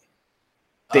 right?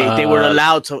 They were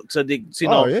allowed to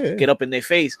get up in their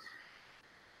face.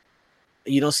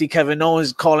 You don't see Kevin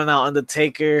Owens calling out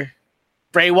Undertaker.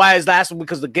 Bray Wyatt's last one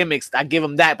because of the gimmicks. I give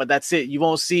him that, but that's it. You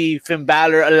won't see Finn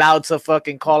Balor allowed to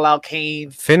fucking call out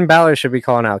Kane. Finn Balor should be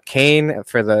calling out Kane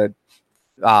for the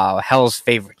Hell's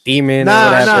Favorite Demon or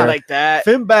whatever. Nah, like that.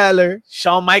 Finn Balor.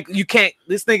 Shawn Michaels, you can't.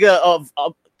 This nigga of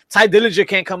Ty Dillinger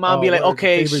can't come out and be like, word,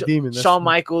 okay, Favorite Demon, that's Shawn true.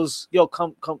 Michaels, yo,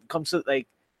 come to like.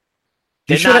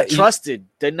 You They're not should- trusted.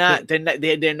 They're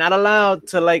not allowed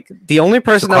to like. The only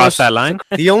person that Cross was that line.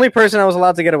 the only person I was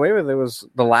allowed to get away with it was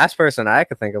the last person I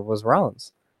could think of was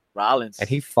Rollins, Rollins. and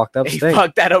he fucked up He Sting.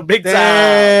 fucked that up big time.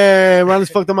 Damn, Rollins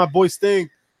fucked up my boy Sting.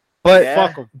 But Yeah.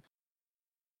 Fuck him.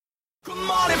 Come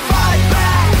on and fight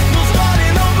back. We'll start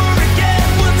it over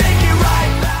again. We'll take it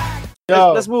right back.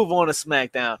 Yo, Let's move on to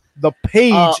SmackDown. the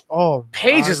Page.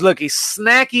 Paige is looking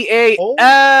snacky Oh.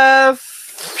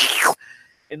 AF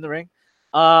in the ring.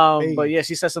 Paige. But yeah,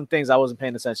 she said some things I wasn't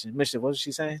paying attention. Mission, what was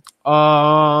she saying?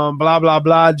 blah blah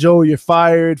blah. Joe, you're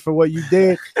fired for what you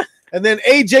did. And then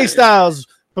AJ Styles,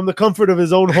 from the comfort of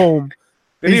his own home,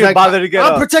 Didn't even bother to get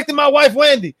I'm up. protecting my wife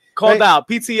Wendy. Called Right? out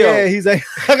PTO. Yeah, he's like,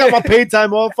 I got my paid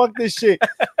time off. Fuck this shit.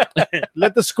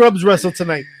 Let the scrubs wrestle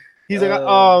tonight. He's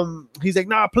like,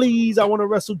 nah, please, I want to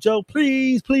wrestle Joe,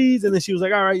 please. And then she was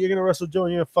like, all right, you're gonna wrestle Joe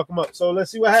and you're gonna fuck him up. So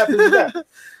let's see what happens with that.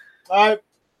 All right,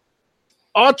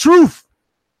 R-Truth.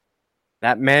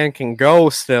 that man can go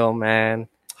still, man.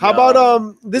 How Yo,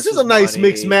 about this is a was nice money.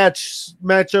 mixed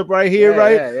matchup right here,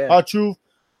 right? Yeah. R-Truth,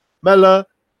 Mela,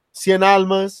 Cien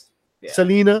Almas, Yeah.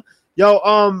 Selena. Yo,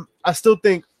 I still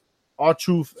think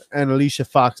R-Truth and Alicia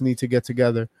Fox need to get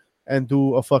together and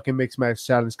do a fucking mixed match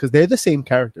challenge because they're the same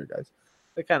character, guys.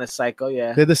 They're kind of psycho,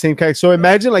 yeah. They're the same character. So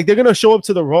imagine like they're gonna show up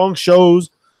to the wrong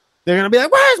shows. They're gonna be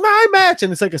like, "Where's my match?"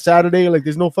 And it's like a Saturday, like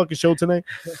there's no fucking show tonight.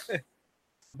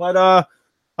 But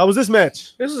how was this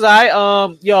match? This is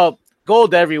yo,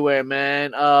 gold everywhere,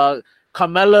 man.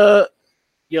 Carmella,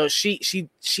 yo, she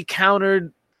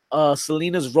countered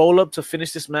Selena's roll up to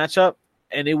finish this matchup,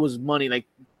 and it was money. Like,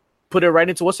 put it right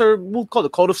into what's her move called? The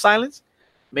Code of Silence.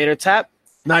 Made her tap.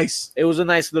 Nice. It was a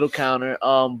nice little counter.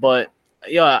 But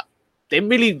yeah, they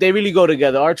really go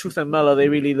together. R-Truth and Mella, they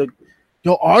really look.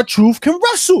 Yo, R-Truth can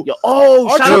wrestle. Yo,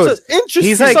 shout out R-Truth to is interesting.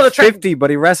 He's You like saw the 50, but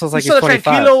he wrestles like you he's saw the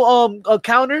 25. Tranquilo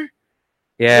counter.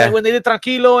 Yeah. When they did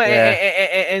Tranquilo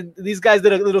and these guys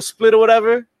did a little split or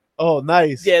whatever. Oh,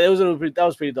 nice. Yeah, that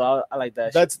was pretty dope. I like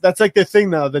that. That's like their thing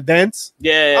now. The dance.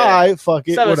 Yeah. All right, fuck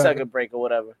it. 7-second break or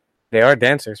whatever. They are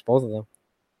dancers, both of them.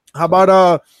 How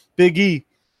about Big E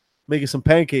making some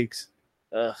pancakes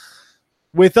Ugh.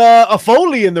 with a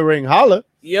Foley in the ring? Holla.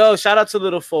 Yo, shout out to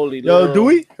Little Foley. Yo,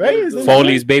 Dewey, right? Is that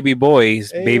Foley's baby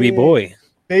boy's baby boy.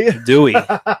 Hey. Dewey.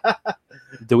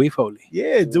 Dewey Foley.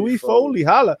 Yeah, Dewey Foley,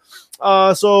 holla.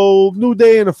 So New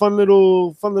Day and a fun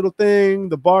little thing.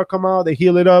 The bar come out, they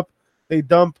heal it up, they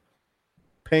dump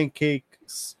pancake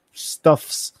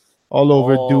stuffs all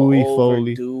over Dewey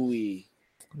Foley. Dewey.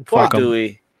 Poor Fuck 'em.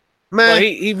 Dewey. Man, Well,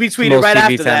 he retweeted Most right TV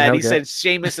after time that. he'll He get. said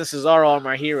Sheamus and Cesaro are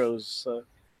my heroes. So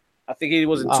I think he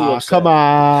wasn't too upset. come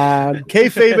on,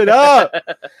 kayfabe it up.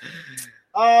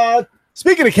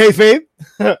 Speaking of kayfabe,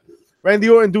 Randy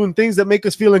Orton doing things that make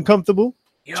us feel uncomfortable.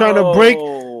 Trying to break.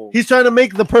 He's trying to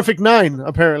make the perfect 9.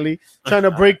 Apparently, trying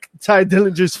to break Ty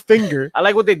Dillinger's finger. I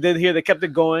like what they did here. They kept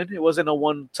it going. It wasn't a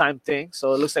one-time thing.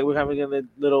 So it looks like we're having a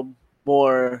little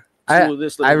more to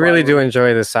this. I really do rivalry.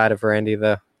 enjoy this side of Randy,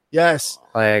 though. Yes,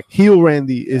 Like, heel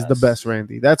Randy is the Yes. best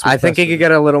Randy. That's I what's think best he could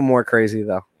get a little more crazy,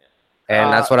 though.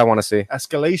 And that's what I want to see.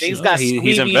 escalation Things got He's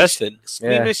squeamish, invested.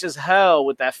 squeamish as hell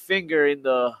with that finger in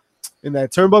the. in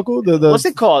that turnbuckle. The What's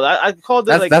it called? I called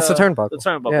it That's like the turnbuckle. The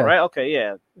turnbuckle, Yeah. right? Okay,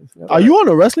 yeah, Are you on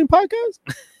a wrestling podcast?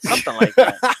 something like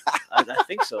that. I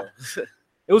think so.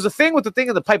 It was a thing with the thing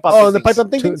in the pipe up. Oh, the pipe up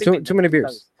thing. Too many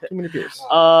beers. Too many beers.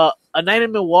 A night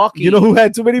in Milwaukee. You know who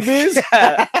had too many beers?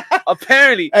 Yeah,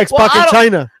 apparently. X Well, Pac I in don't-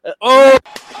 China. Oh.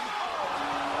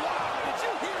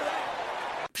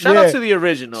 Shout Yeah. out to the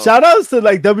original. Shout outs to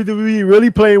like WWE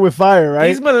really playing with fire, right?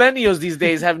 These millennials these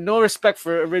days have no respect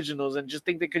for originals and just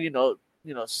think they could,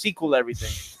 sequel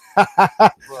everything.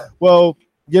 Well,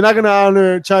 you're not gonna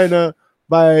honor China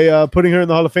by putting her in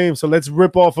the Hall of Fame, so let's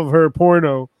rip off of her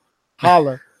porno.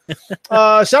 Holla.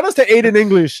 Shout outs to Aiden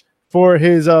English for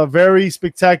his very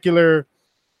spectacular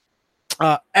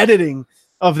editing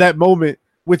of that moment,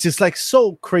 which is like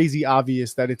so crazy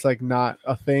obvious that it's like not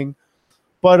a thing.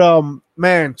 But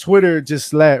man, Twitter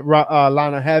just let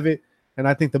Lana have it, and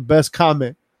I think the best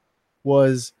comment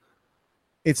was,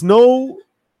 "It's no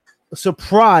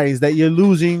surprise that you're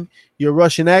losing your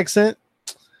Russian accent,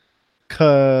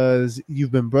 cause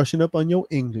you've been brushing up on your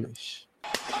English."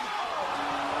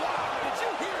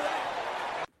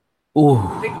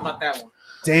 Ooh. Think about that one.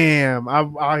 Damn,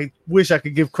 I wish I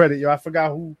could give credit, yo. I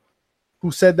forgot who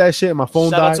said that shit, and my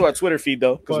phone Shout out died. to our Twitter feed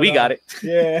though, because But, we got it.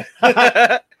 Yeah,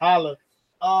 holla.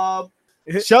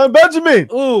 Sean Benjamin.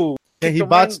 Ooh, Yeah, he the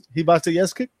botched a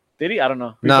yes kick. did he? I don't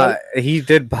know. Nah, he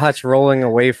did botch rolling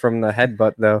away from the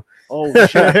headbutt, though. Oh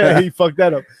shit! He fucked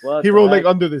that up. What He the rolled heck? like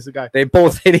under this guy. They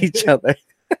both hit each other.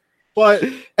 But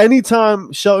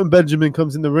anytime Shelton Benjamin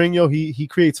comes in the ring, yo, he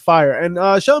creates fire. And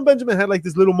Shelton Benjamin had like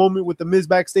this little moment with the Miz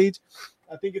backstage.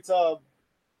 I think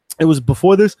it was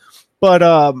before this, but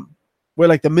where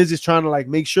like the Miz is trying to like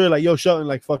make sure like, yo, Shelton,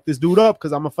 like fuck this dude up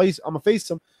because I'm a face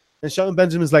him. And Shelton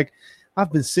Benjamin's like,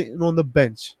 I've been sitting on the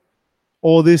bench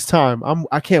all this time.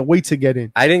 I can't wait to get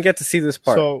in. I didn't get to see this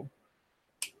part. So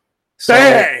So,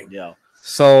 Yo,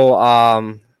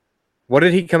 so what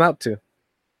did he come out to?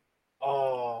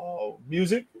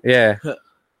 music? Yeah.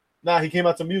 Nah, he came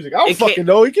out to music. I don't It ca- fucking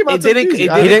know. He came out it to didn't. music. It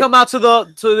I didn't come out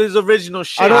to his original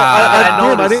shit.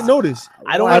 I didn't notice.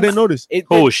 I didn't notice.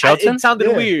 Shelton? It sounded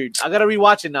Yeah. weird. I gotta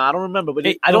rewatch it now. I don't remember, but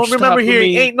Ain't I no don't remember stopping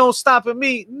hearing me. "Ain't no stopping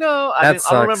me." No, I That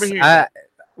don't remember sucks. hearing. That.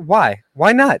 Why?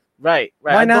 Why not? Right.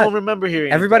 Why I not? don't remember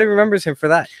hearing. Everybody it. remembers him for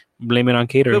that. Blame it on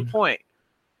catering. Good point.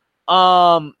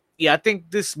 Yeah, I think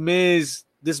this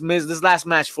last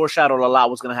match foreshadowed a lot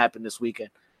what's gonna happen this weekend.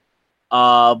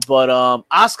 But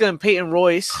Asuka and Peyton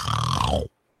Royce.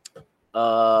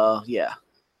 Yeah.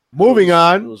 Moving It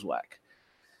on. was whack.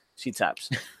 She taps.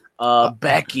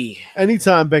 Becky.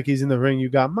 Anytime Becky's in the ring, you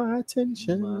got my My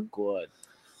attention. God.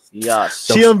 Yes.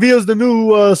 She unveils the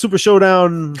new Super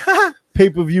Showdown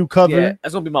pay-per-view cover. Yeah,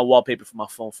 that's gonna be my wallpaper for my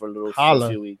phone for a Holla.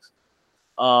 few weeks.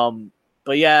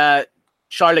 But yeah,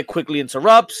 Charlotte quickly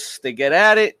interrupts. They get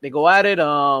at it. They go at it.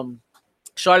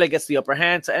 Charlotte gets the upper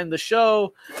hand to end the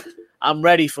show. I'm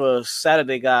ready for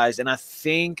Saturday, guys, and I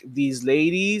think these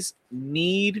ladies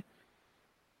need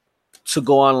to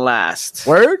go on last.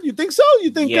 Word? You think so?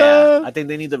 You think? Yeah, I think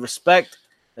they need the respect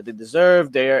that they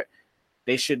deserve.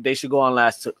 They should go on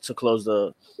last to close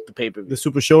the pay-per-view. the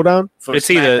Super Showdown? For It's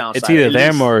SmackDown either side, at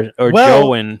them least. or Well,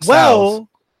 Joe and Styles.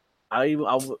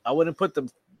 well, I wouldn't put them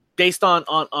based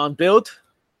on build.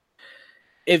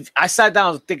 If I sat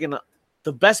down thinking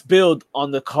the best build on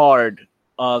the card,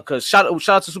 because shout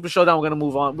out to Super Showdown, we're gonna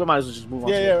move on. We might as well just move on.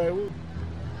 yeah, to yeah, it. right.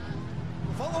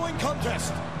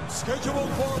 contest scheduled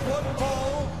for one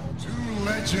fall. Two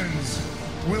legends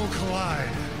will collide.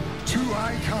 Two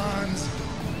icons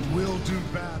will do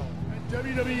battle. At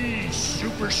WWE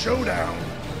Super Showdown,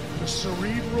 the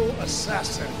cerebral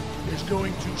assassin is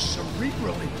going to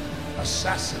cerebrally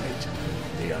assassinate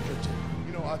The Undertaker.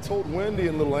 You know, I told Wendy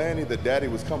and little Annie that Daddy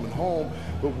was coming home,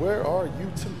 but where are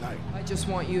you tonight? I just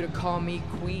want you to call me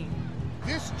Queen.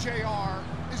 This JR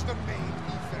is the main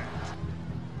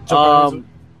event.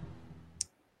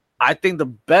 I think the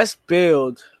best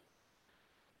build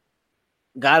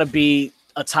gotta be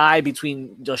a tie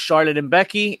between just Charlotte and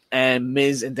Becky and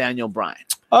Miz and Daniel Bryan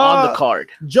on the card.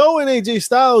 Joe and AJ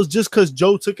Styles, just because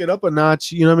Joe took it up a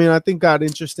notch, you know what I mean? I think got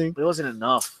interesting. But it wasn't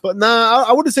enough. But nah,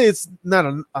 I wouldn't say it's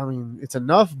not. It's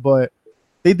enough, but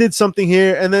they did something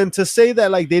here. And then to say that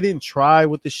like they didn't try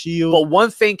with the Shield. But one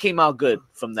thing came out good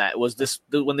from that was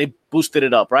when they boosted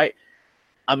it up, right?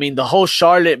 I mean, the whole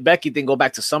Charlotte Becky thing go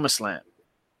back to SummerSlam.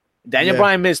 Daniel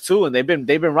Bryan Miz too, and they've been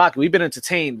rocking. We've been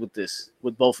entertained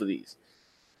with both of these.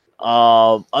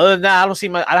 Other than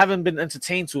that, I haven't been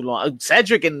entertained too long.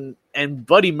 Cedric and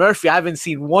Buddy Murphy, I haven't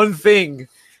seen one thing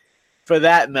for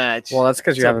that match. Well, that's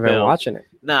because you haven't been watching it.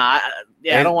 Nah,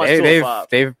 I don't watch 205.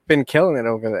 They've been killing it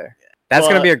over there. That's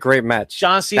going to be a great match.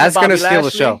 John Cena, that's going to Bobby steal the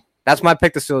Lashley? show. That's my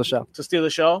pick to steal the show. To steal the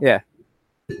show? Yeah.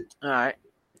 All right.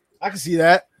 I can see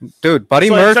that. Dude, Buddy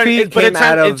Murphy came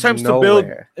out of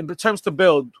nowhere. In terms to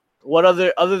build, what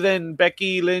other than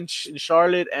Becky Lynch and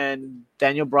Charlotte and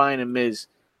Daniel Bryan and Miz,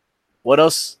 what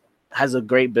else has a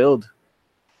great build?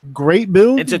 Great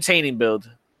build? Entertaining build.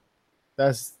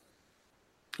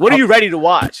 What are you ready to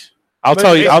watch? I'll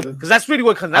tell you. Because that's really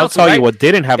what comes down I'll to, tell right? you what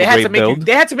didn't have a great build.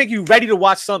 They had to make you ready to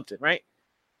watch something, right?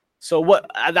 So what?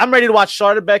 I'm ready to watch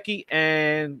Charlotte, Becky,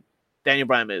 and Daniel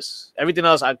Bryan Miz. Everything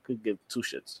else, I could give two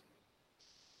shits.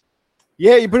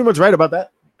 Yeah, you're pretty much right about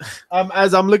that.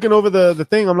 As I'm looking over the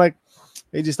thing, I'm like,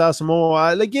 AJ Styles,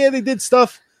 Samoa. Yeah, they did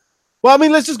stuff. Well, I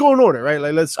mean, let's just go in order, right?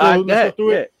 Like, let's go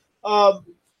through it.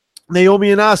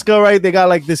 Naomi and Asuka, right? They got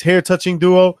like this hair touching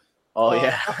duo. Oh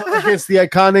yeah, against the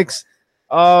Iconics.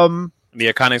 The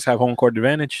Iconics have home court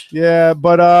advantage. Yeah,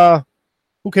 but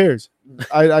who cares?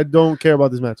 I don't care about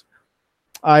this match.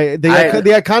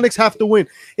 The Iconics have to win.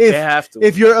 They have to.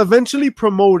 If you're eventually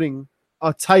promoting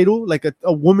a title, like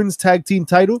a women's tag team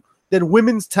title, then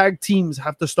women's tag teams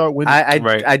have to start winning.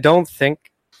 I don't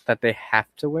think that they have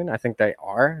to win. I think they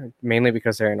are, mainly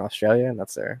because they're in Australia and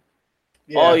that's their.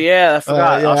 Yeah. Oh yeah, I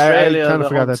forgot Australia. I kind of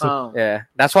forgot that too. Yeah,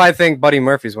 that's why I think Buddy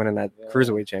Murphy's winning that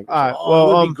cruiserweight championship.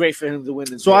 It would be great for him to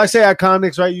win. So I say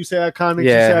Iconics, right? You say Iconics.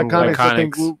 Yeah, you say Iconics. I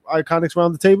think Iconics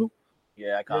round the table.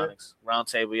 Yeah, Iconics round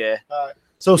table. Yeah.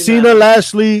 So Cena,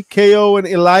 Lashley, KO, and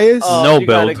Elias. No you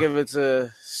build. Gotta give it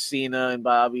to Cena and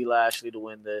Bobby Lashley to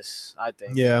win this. I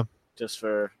think. Yeah. Just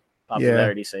for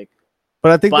popularity's sake.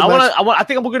 But I think I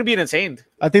think we're gonna be entertained.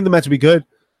 I think the match will be good.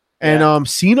 And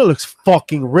Cena looks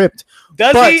fucking ripped.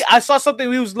 Does he? I saw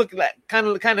something he was looking like kind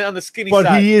of on the skinny side.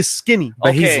 But he is skinny.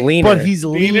 But he's leaner. But he's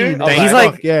lean. He's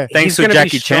like thanks to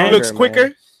Jackie Chan. He looks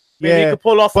quicker. Maybe he could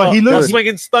pull off a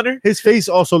swinging stunner. His face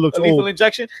also looks a lethal old.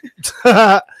 injection.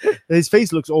 His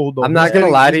face looks old though. I'm not gonna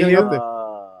lie to you.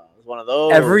 It's one of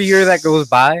those. Every year that goes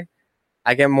by,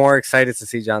 I get more excited to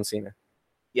see John Cena.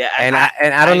 Yeah, and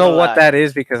I don't know what that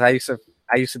is because I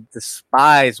used to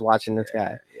despise watching this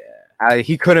guy.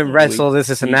 He couldn't wrestle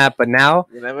this and that, but now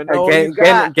you never know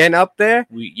getting up there.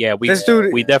 We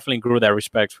definitely grew that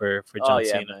respect for John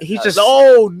Cena. He just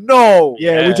no.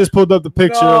 Yeah, we just pulled up the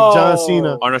picture of John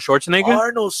Cena. Arnold Schwarzenegger.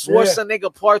 Arnold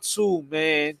Schwarzenegger Part 2,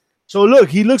 man. So look,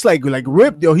 he looks like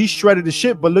ripped, yo. He shredded the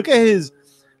shit, but look at his,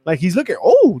 he's looking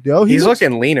old, yo. He's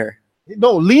looking leaner.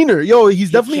 No, leaner, yo.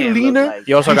 He's definitely leaner.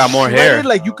 He also got more hair.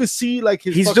 Like you could see,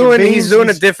 his. He's doing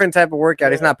a different type of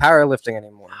workout. He's not powerlifting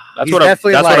anymore. That's what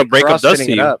a breakup does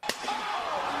to you.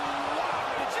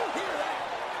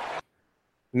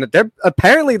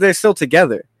 They're still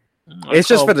together. It's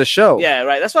just for the show. Yeah,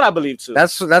 right. That's what I believe too.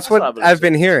 That's what I've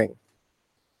been hearing.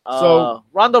 So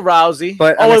Ronda Rousey,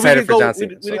 but I'm excited for John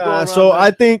Cena. So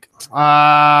I think,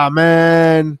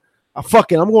 man,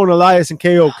 fuck it. I'm going Elias and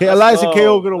KO. Elias and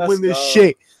KO are gonna win this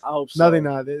shit. I hope so. No, they're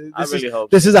not. I really hope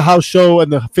this is a house show,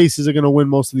 and the faces are gonna win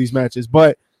most of these matches.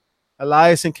 But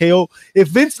Elias and KO. If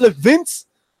Vince,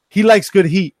 he likes good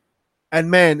heat, and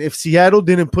man, if Seattle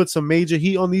didn't put some major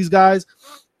heat on these guys,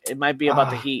 it might be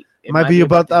about the heat. It might be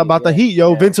about the heat,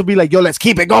 yo. Yeah. Vince will be like, yo, let's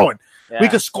keep it going. Yeah. We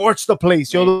could scorch the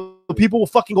place, yo. The people will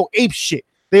fucking go ape shit.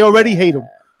 They already hate him.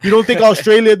 You don't think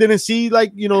Australia didn't see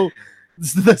the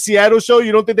Seattle show?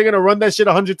 You don't think they're gonna run that shit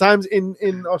 100 times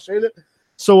in Australia?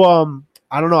 So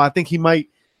I don't know. I think he might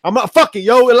I'm not fuck it,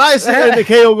 yo. Elias and the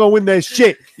KO gonna win that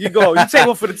shit. You go. You take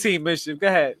one for the team, Mischief. Go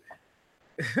ahead.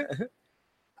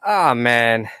 Oh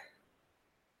man,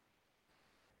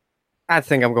 I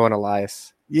think I'm going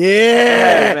Elias.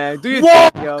 Yeah, man. Do your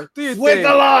What? thing, yo. Do your With thing.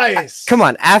 Elias. Come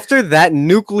on, after that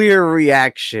nuclear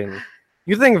reaction,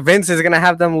 you think Vince is gonna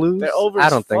have them lose? They're over I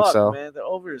as don't think fuck, so. man. They're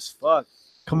over as fuck.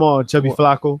 Come on, Chubby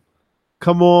Flacco.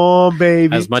 Come on,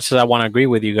 baby. As much as I want to agree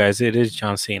with you guys, it is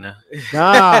John Cena.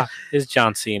 Nah, It's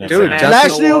John Cena. Dude, man. John-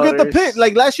 Lashley will get the Waters. pin.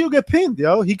 Like Lashley will get pinned,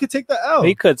 yo. He could take the L.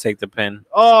 He could take the pin.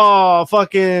 Oh,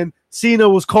 fucking Cena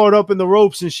was caught up in the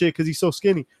ropes and shit because he's so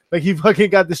skinny. Like he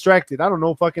fucking got distracted. I don't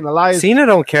know, fucking Elias. Cena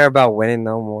don't care about winning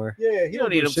no more. Yeah, You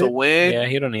don't need him to win. Yeah,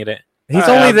 he don't need it. He's All right,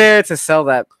 only I'll- there to sell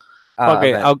that.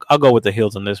 Okay, event. I'll go with the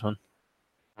heels on this one.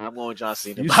 I'm going John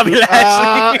Cena. You Bobby see-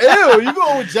 Lashley. Ew, you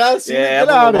going with John Cena? Yeah, Get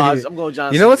out of here. I'm going John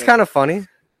Cena. You know what's kind of funny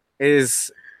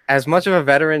is as much of a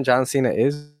veteran John Cena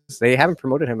is, they haven't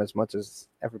promoted him as much as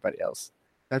everybody else.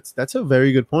 That's a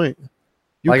very good point.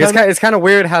 You Like it's kind of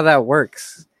weird how that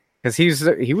works because he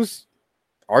was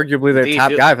arguably their Do you top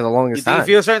feel- guy for the You longest think he time.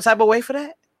 feel a certain type of way for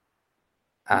that?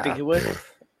 You Uh, think he would?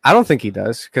 I don't think he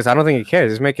does because I don't think he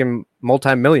cares. He's making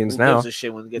multi-millions Who now. gives a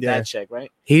shit when you get Yeah. that check,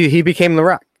 right? He became The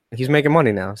Rock. He's making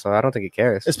money now, so I don't think he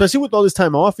cares. especially with all this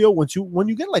time off, yo. When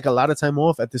you get like a lot of time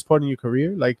off at this part in your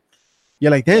career, like you're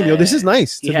like, damn, yo, this is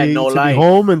nice He to had be no to be life.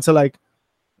 home and to like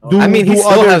do. I mean, he do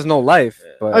still other- has no life.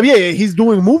 But yeah, he's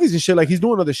doing movies and shit. Like he's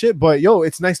doing other shit, but yo,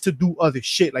 it's nice to do other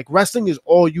shit. Like wrestling is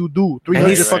all you do, 300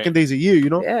 he's- fucking days a year. You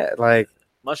know, yeah, like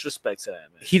Much respect to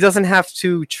that, man. he doesn't have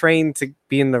to train to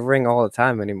be in the ring all the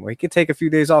time anymore. He can take a few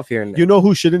days off here and there. you know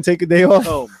who shouldn't take a day off?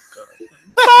 Oh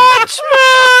my god.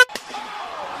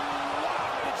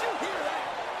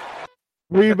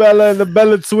 Brie Bella and the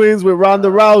Bella Twins with Ronda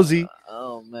Rousey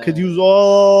Oh man. could use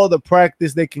all the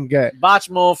practice they can get. Botch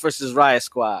Mode versus Riot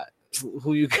Squad.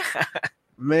 Who you got?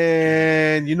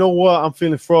 Man, you know what? I'm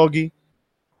feeling froggy.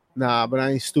 Nah, but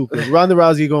I ain't stupid. Ronda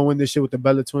Rousey gonna win this shit with the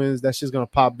Bella Twins. That shit's gonna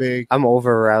pop big. I'm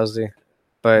over Rousey,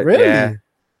 but Really? yeah.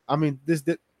 I mean, this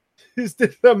did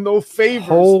them no favors.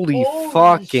 Holy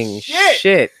fucking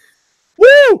shit!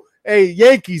 Woo! Hey,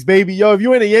 Yankees, baby. Yo, if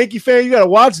you ain't a Yankee fan, you gotta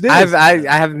watch this. I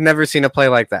have never seen a play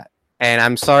like that, and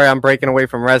I'm sorry I'm breaking away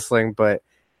from wrestling, but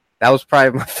that was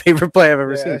probably my favorite play I've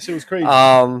ever Yeah, seen. that shit was crazy.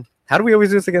 How do we always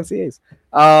do this against the A's?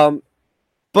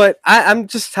 But I'm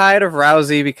just tired of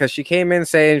Rousey because she came in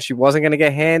saying she wasn't going to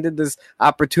get handed this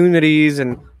opportunities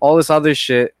and all this other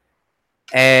shit.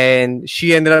 And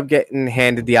she ended up getting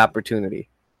handed the opportunity.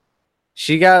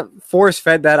 She got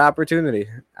force-fed that opportunity.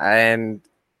 And,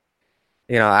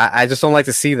 you know, I just don't like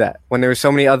to see that when there were so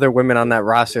many other women on that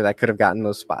roster that could have gotten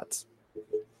those spots.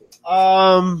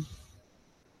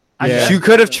 Yeah. You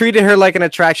could have treated her like an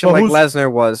attraction But like who's-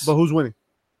 Lesnar was. But who's winning?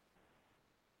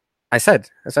 I said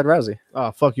Rousey.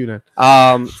 Oh, fuck you then.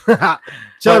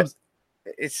 Chubbs,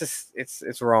 it's just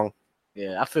it's wrong.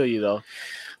 Yeah, I feel you though.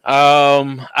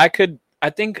 I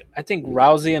think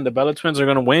Rousey and the Bella Twins are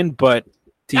gonna win, but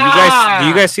do you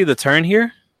guys see the turn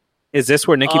here? Is this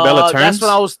where Nikki Bella turns? That's what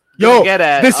I was Yo, gonna get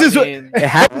at. this I is mean,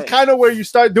 kind of where you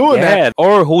start doing that. yeah.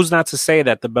 Or who's not to say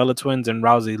that the Bella Twins and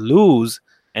Rousey lose,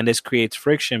 and this creates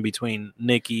friction between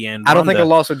Nikki and I don't think a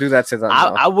Ronda? loss would do that to them.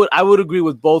 though. I would agree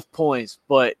with both points,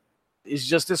 but it's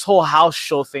just this whole house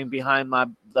show thing behind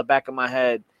the back of my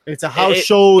head. It's a house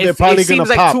show. They're probably it gonna seems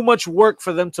like pop. too much work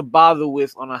for them to bother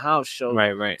with on a house show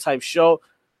Right. type show.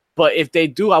 But if they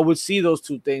do, I would see those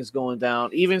two things going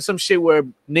down. Even some shit where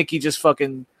Nikki just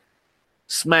fucking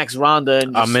smacks Ronda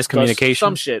and just miscommunication? does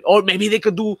some shit, or maybe they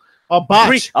could do A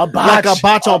botch. a botch, Like a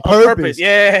botch on purpose.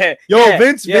 Yeah, Yo, yeah,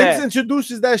 Vince yeah. Vince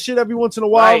introduces that shit every once in a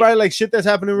while, Right. right? Like shit that's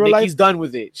happening in real Nikki's life. done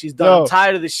with it. She's done. Yo, I'm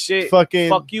tired of this shit. fucking-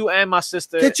 Fuck you and my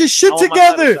sister. Get your shit I want my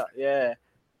title together. shot.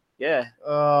 Yeah.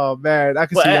 Oh man, I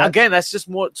can But see that. again, that's just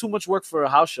too much work for a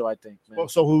house show. I think. Man.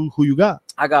 So who you got?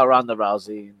 I got Ronda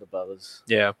Rousey and the Bellas.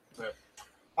 Yeah.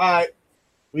 All right,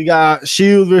 we got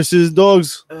Shield versus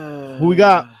Dogs. Who we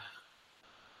got?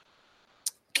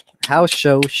 House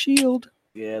show Shield.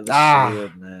 Yeah, the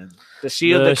Shield, man. The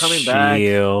Shield, they're coming back.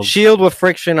 Shield with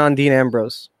friction on Dean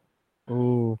Ambrose.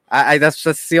 Ooh, I that's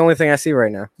the only thing I see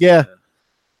right now. Yeah,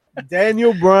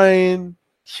 Daniel Bryan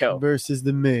Yo, versus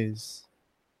The Miz.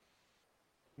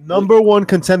 Number one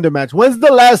contender match. When's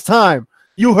the last time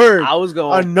you heard I was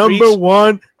going a number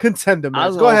one contender I match?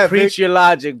 was Go going to ahead, preach Vic. your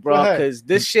logic, bro, Go ahead. because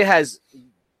this shit has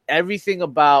everything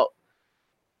about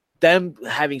them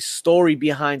having story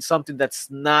behind something that's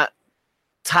not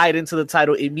tied into the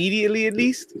title immediately, at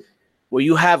least. Where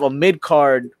you have a mid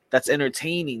card that's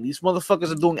entertaining. These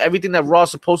motherfuckers are doing everything that Raw's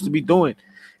supposed to be doing.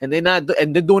 and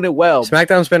they're doing it well.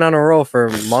 SmackDown's been on a roll for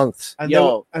months. And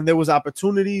Yo. there was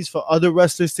opportunities for other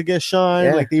wrestlers to get shine.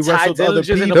 Yeah. Like they Ty wrestled other Dillinger's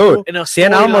in people. a- in a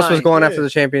Cien Almas was storyline. going Yeah. after the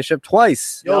championship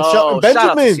twice. Yo, Yo, Shelton shout out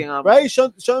to Benjamin, Cien Almas. right?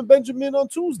 Shelton Benjamin on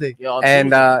Tuesday. Yo, on And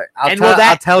Tuesday.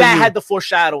 I'll tell that you, had the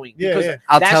foreshadowing. Yeah, because yeah.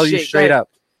 I'll that tell you shit- straight that- up.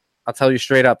 I'll tell you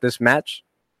straight up. This match,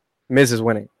 Miz is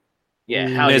winning. Yeah,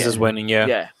 hell Miz yeah. is winning.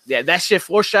 Yeah. Yeah. That shit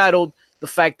foreshadowed the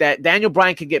fact that Daniel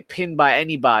Bryan could get pinned by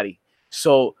anybody.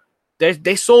 So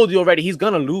they sold you already. He's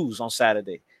gonna lose on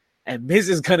Saturday, and Miz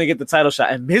is gonna get the title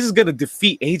shot, and Miz is gonna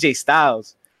defeat AJ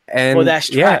Styles. And For that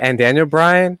strap. and Daniel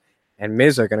Bryan and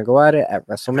Miz are gonna go at it at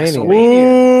WrestleMania.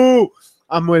 WrestleMania. Ooh,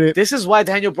 I'm with it. This is why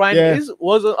Daniel Bryan Yeah.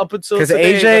 was up until Because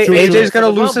today. AJ's gonna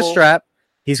lose the Rumble. strap.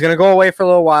 He's gonna go away for a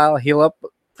little while, heal up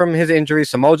from his injury.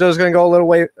 Samoa Joe's gonna go a little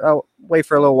away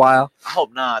for a little while. I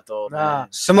hope not, though. Nah. Man.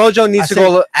 Samoa Joe needs I to say-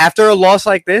 go after a loss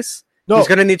like this. No, He's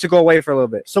gonna need to go away for a little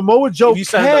bit. Samoa Joe If you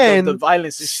said can the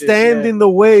violence and shit, stand yeah. in the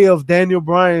way of Daniel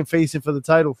Bryan facing for the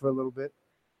title for a little bit.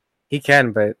 He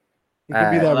can, but He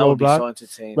could be Uh, that That would be roadblock, so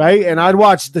entertaining. right? And I'd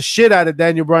watch the shit out of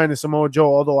Daniel Bryan and Samoa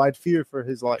Joe, although I'd fear for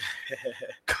his life.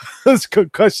 Because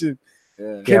concussion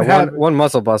Yeah. can happen. one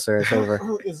muscle buster, it's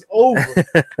over. is over.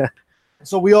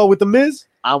 So we all with the Miz?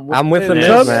 I'm with the Miz,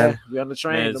 Miz, man. We on the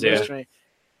train. Miz, the Miz yeah. train.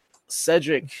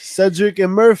 Cedric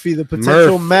and Murphy, the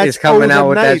potential Murph match is coming out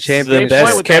with that overnight. champion The Same point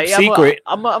best with kept that. Yeah, secret.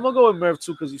 I'm gonna go with Merv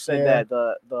too because you said Yeah. that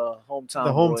the hometown.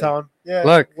 The boy. hometown. Yeah.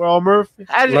 Look. We're all Murphy.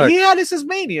 Look. He had this as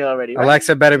Mania already. Right?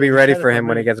 Alexa better be ready had it for for him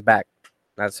when he me. gets back.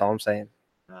 That's all I'm saying.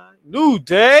 New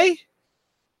Day.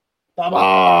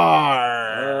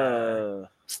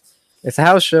 It's a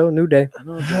house show, new day.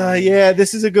 Yeah,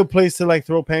 this is a good place to like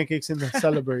throw pancakes in and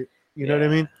celebrate. You know what I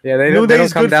mean? Yeah, they New don't Day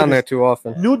is come good for down there this. too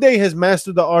often. New Day has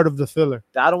mastered the art of the filler.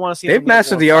 I don't want to see. They've them get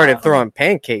mastered more the art fire. of throwing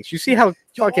pancakes. You see how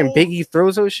fucking Big E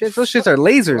throws those shits? Those shits are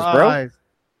lasers, bro. Right.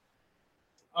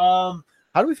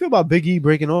 How do we feel about Big E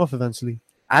breaking off eventually?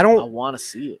 I I don't. want to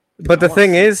see it. But the I wanna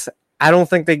thing see is, I don't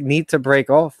think they need to break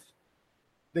off.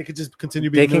 They could just continue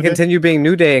being They can New Day? continue being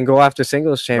New Day and go after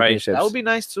singles championships. That would be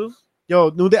nice too. Yo,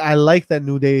 New Day. I like that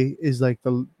New Day is like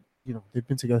the, you know, they've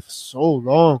been together for so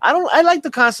long. I like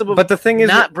the concept of But the thing is,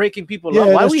 not breaking people Yeah, up.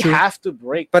 Why that's we true. have to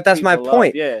break? But that's my people up?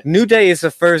 point. Yeah. New Day is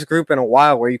the first group in a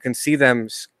while where you can see them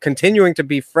continuing to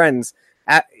be friends,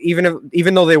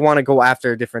 even though they want to go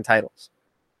after different titles.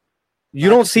 You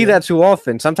don't see that too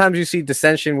often. Sometimes you see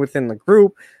dissension within the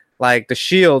group, like the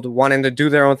Shield wanting to do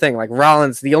their own thing. Like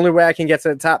Rollins, the only way I can get to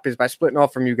the top is by splitting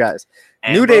off from you guys.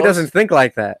 New Day Ambrose. doesn't think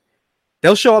like that.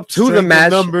 They'll show up to Strength the in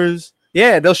match. numbers.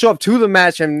 Yeah, they'll show up to the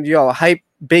match and hype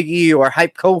Big E or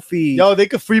hype Kofi. Yo, they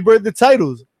could freebird the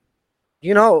titles.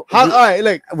 You know, All right,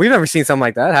 like we've never seen something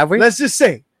like that, have we? let's just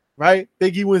say, right?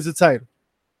 Big E wins the title,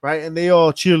 right? And they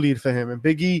all cheerlead for him. And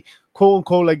Big E, quote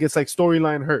unquote, like gets like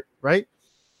storyline hurt, right?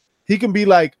 He can be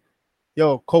like,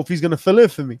 yo, Kofi's gonna fill in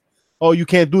for me. Oh, you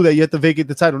can't do that. You have to vacate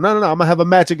the title. No. I'm gonna have a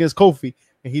match against Kofi.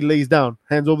 And he lays down,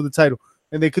 hands over the title.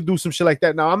 And they could do some shit like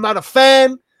that. Now, I'm not a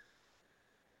fan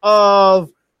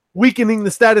of weakening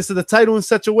the status of the title in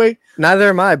such a way. Neither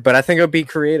am I, but I think it'll be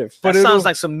creative. That But sounds it'll-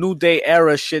 like some New Day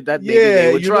era shit that maybe Yeah,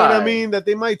 they would you try. know what I mean? That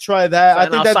they might try that. I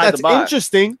Something think that outside that's the box.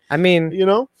 interesting, I mean, you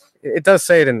know? it does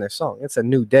say it in their song. It's a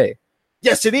new day.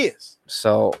 Yes, it is.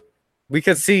 So we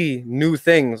could see new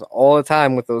things all the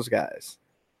time with those guys.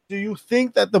 Do you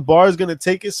think that the bar is going to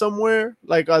take it somewhere?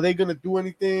 Like, are they going to do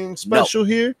anything special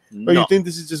here? Or you No. think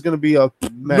this is just going to be a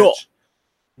match? No.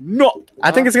 No. I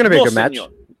think it's going to be No, a good match senor.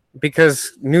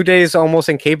 because New Day is almost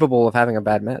incapable of having a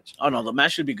bad match. Oh no, the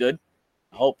match should be good.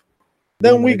 I hope.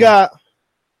 Then we got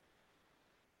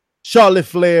Charlotte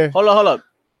Flair. Hold up.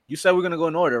 You said we're gonna go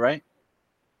in order, right?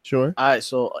 Sure. All right.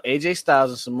 So AJ Styles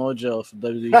and Samoa Joe for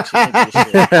WWE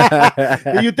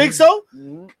Championship. You think so?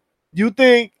 Mhm. You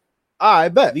think? I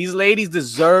bet. These ladies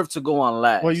deserve to go on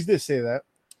last. Well, you did say that.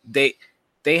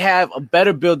 They have a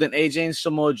better build than AJ and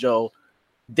Samoa Joe.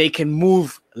 They can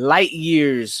move light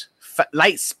years,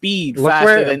 light speed Look faster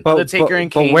where- than but- Undertaker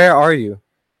and Kane. But where are you?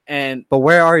 And But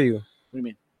where are you? what do you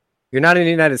mean? You're not in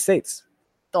the United States.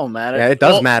 Don't matter. Yeah, it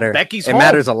does Well, matter. Becky's it home.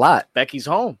 matters a lot. Becky's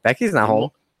home. Becky's not home.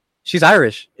 She's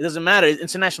Irish. It doesn't matter. It's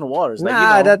international waters. Like,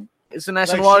 Nah, you know, that-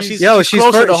 international Like, waters. she's- She's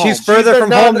closer to home. she's further She's from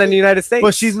the home non- than the United States.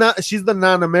 But she's not. She's the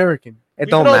non-American. It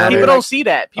People don't matter. People don't see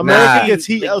that. People America Nah. gets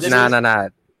heat They- elsewhere. Nah.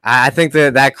 I think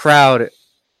that crowd,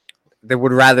 they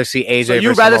would rather see AJ. So you'd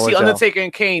versus rather Samoa see Joe. Undertaker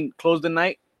and Kane close the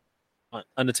night?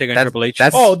 Undertaker and That's- Triple H.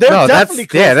 That's, Oh, they're no, definitely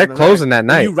that's, yeah, closing they're the closing that Would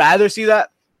night. you rather see that?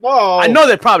 Oh, I know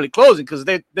they're probably closing because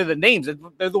they're the names.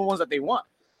 They're the ones that they want.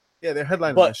 Yeah, they're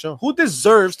headlining But that show. who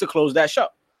deserves to close that show?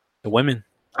 The women.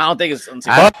 I don't think it's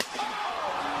Undertaker.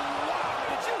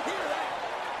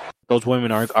 those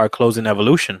women are closing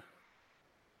Evolution,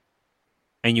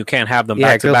 and you can't have them Yeah,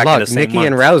 back to good back in luck. the same Nikki month.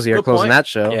 and Rousey are Good closing point. that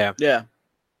show. Yeah, Yeah.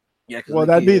 Yeah. Well,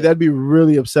 that'd be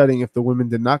really upsetting if the women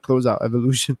did not close out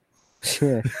Evolution.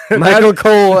 Michael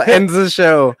Cole ends the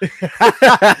show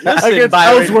Against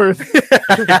Byron. Ellsworth.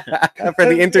 for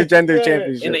the intergender in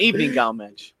championship. the evening gown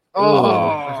match.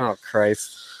 Oh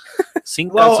Christ!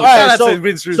 Well, all Shout right, out so, to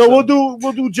Vince so Russo.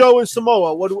 we'll do Joe and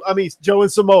Samoa. Joe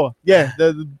and Samoa. Yeah,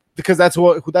 because that's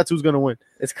who's gonna win.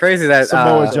 It's crazy that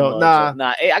Samoa Joe. Nah,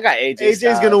 I got AJ. AJ's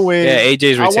Styles. gonna win. Yeah,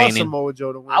 AJ's I want retaining. Samoa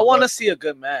Joe to win. I want to but see a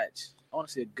good match. I want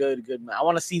to see a good match. I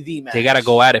want to see the match. They gotta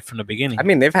go at it from the beginning. I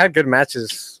mean, they've had good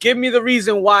matches. Give me the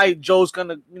reason why Joe's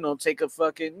gonna, take a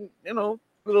fucking,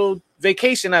 little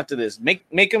vacation after this.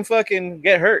 Make him fucking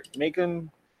get hurt. Make him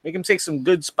take some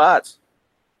good spots.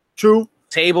 True,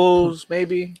 Tables,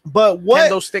 maybe. but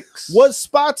Kendo sticks. what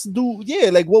spots do? Yeah,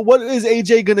 like what is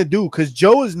AJ gonna do? Because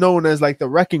Joe is known as like the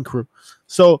wrecking crew.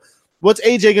 So what's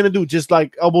AJ gonna do? Just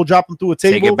like elbow drop him through a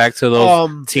table? Take it back to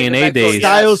those take it TNA back to those days.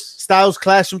 guys. Styles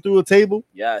clash him through a table.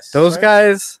 Yes. Those Right.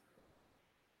 guys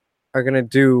are gonna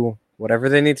do whatever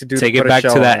they need to do. Take to it put a back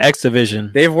show to that on. X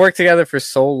division. They've worked together for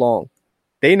so long.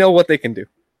 They know what they can do.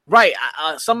 Right.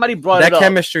 Somebody brought That it up.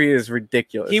 chemistry is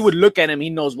ridiculous. He would look at him. He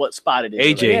knows what spot it is.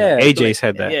 AJ, Yeah. AJ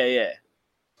said that. Yeah.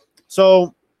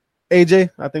 So AJ,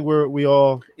 I think we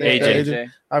all AJ.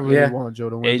 I really Yeah. want Joe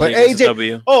to win, AJ but gets a AJ.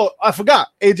 W. Oh, I forgot.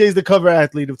 AJ's the cover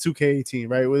athlete of 2K18,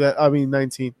 right?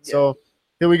 19. So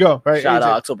here we go. Right. Shout AJ.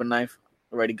 out October 9th.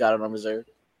 Already got it on reserve.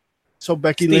 So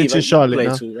Becky Steve, Lynch you and Charlotte. play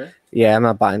Now. too, right? Yeah, I'm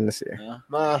not buying this year. Yeah.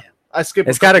 Nah, I skipped.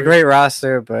 It's got a great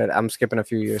roster, but I'm skipping a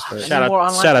few years for it. Shout more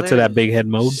online Shout out to players. that big head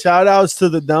mode. Shout outs to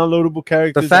the downloadable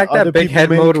characters. The fact other that big people head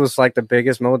make. mode was like the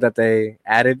biggest mode that they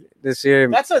added this year.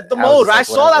 That's the I was mode. just I like,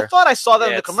 saw. whatever. I thought I saw that in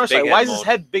Yeah, the it's commercial. big Like, why head is his mode.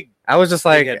 head big? I was just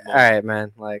like, Big head all mode. right,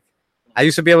 man. Like, I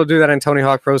used to be able to do that in Tony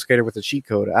Hawk Pro Skater with a cheat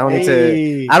code. I don't need to.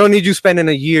 Hey. I don't need you spending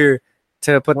a year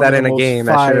to put One that of in the a most game.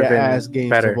 That should have fire-ass been games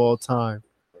better. of all time.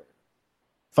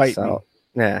 Fight me. So,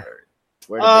 yeah.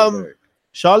 Where the big bird?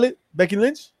 Charlotte, Becky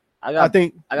Lynch. I I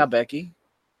think. got Becky.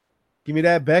 Give me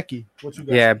that Becky. What you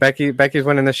got? Yeah, Becky's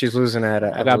winning this. She's losing at.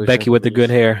 I got Becky with the good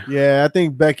hair. Yeah, I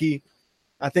think Becky.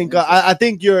 I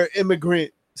think your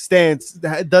immigrant stance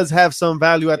does have some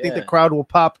value. I think the Yeah. crowd will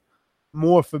pop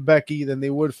more for Becky than they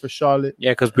would for Charlotte.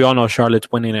 Yeah, because we all know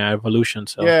Charlotte's winning at Evolution.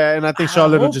 So Yeah, and I think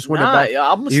Charlotte will just win it back.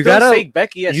 Yeah, I'm You still gotta- take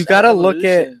Becky. you gotta look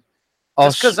at-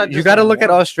 Just 'cause I you just got to don't look at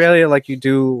want- Australia like you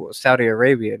do Saudi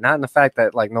Arabia. Not in the fact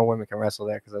that like no women can wrestle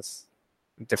there because that's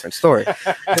a different story.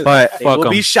 But They will 'em.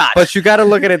 be shot. But you got to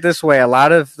look at it this way: a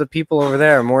lot of the people over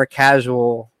there are more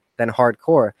casual than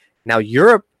hardcore. Now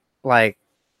Europe, like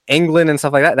England and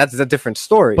stuff like that, that's a different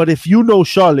story. But if you know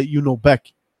Charlotte, you know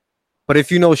Becky. But if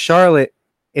you know Charlotte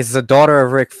is the daughter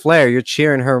of Ric Flair, you're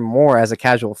cheering her more as a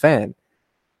casual fan.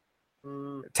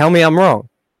 Tell me I'm wrong.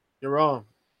 You're wrong.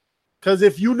 Because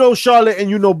if you know Charlotte and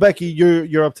you know Becky,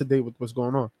 you're up to date with what's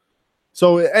going on.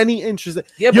 So any interest,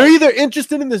 Yeah, you're but- either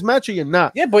interested in this match or you're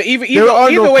not. Yeah, but either There are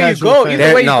no way you casual go, fans.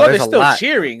 either way you No, go, there's they're a still lot.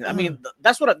 cheering. I mean,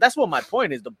 that's what my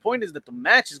point is. The point is that the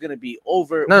match is going to be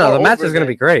over. No, more the match over is going to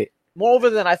than- be great. more over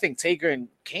than I think Taker and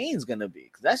Kane's going to be.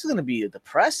 'Cause that's going to be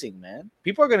depressing, man.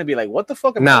 People are going to be like, "What the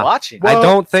fuck am I Nah. watching?" Well, I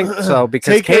don't think so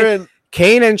because Taker and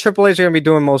Kane and Triple H are going to be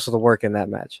doing most of the work in that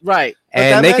match. Right, But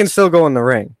that And they can match- still go in the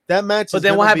ring. that match. but is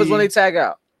then what gonna happens be- when they tag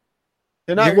out?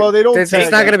 They're not. Well, they don't. It's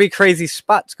tag not out. going to be crazy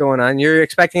spots going on. You're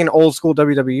expecting an old school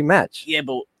WWE match. Yeah,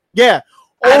 but Yeah,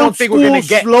 I don't Old think we're going to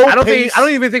school, get. slow I don't pace.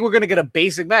 even think we're going to get a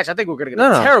basic match. I think we're going to get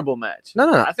No, a no. terrible match.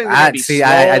 No. I think they're gonna be see,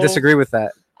 I slow. disagree with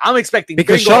that I'm expecting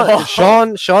because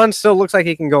Bingo Sean still looks like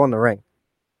he can go in the ring.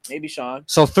 maybe Sean.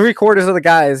 So 3/4 of the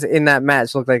guys in that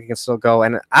match look like he can still go.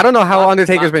 And I don't know how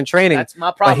Undertaker's been training. That's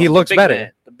my problem. he The looks big better.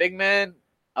 man. The big man.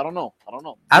 I don't know.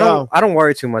 Yo. I don't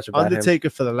worry too much about him. Undertaker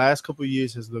for the last couple of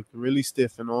years has looked really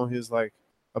stiff in all his like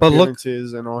But look-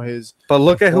 appearances and all his. But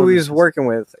look at who he's performances. working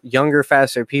with: younger,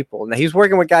 faster people. Now he's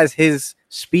working with guys his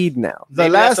speed now. The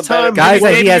Maybe last that's a better- time, Guys that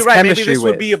maybe he has you're right. Maybe chemistry this would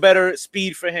with. be a better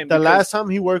speed for him. the because last time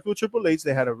he worked with Triple H,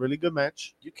 they had a really good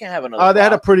match. you can't have another. They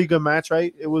had a Rock. pretty good match,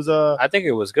 right? It was I think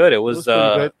it was good. It was pretty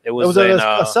good. it it was was in,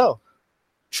 a sell.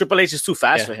 Triple H is too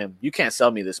fast Yeah. for him. You can't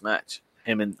sell me this match.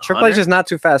 Him and Triple H Hunter. is not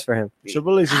too fast for him.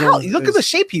 Triple H is How? on- Look at is- the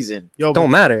shape he's in. Yo, Don't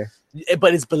matter.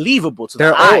 But it's believable to They're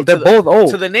the eye. old. They're to both the,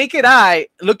 old. To the naked eye,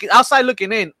 outside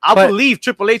looking in, I But- believe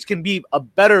Triple H can be a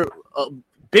better,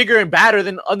 bigger and badder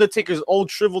than Undertaker's old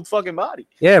shriveled fucking body.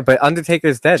 Yeah, but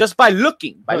Undertaker's dead. Just by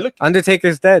looking.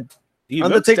 Undertaker's dead. He looks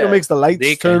Undertaker dead. makes the lights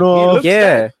They turn can- off. looks Yeah,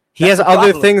 dead. he That's has the other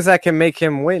problem. things that can make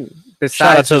him win. Besides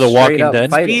Shout out to The just Walking straight up Dead.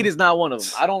 fighting. Speed is not one of them.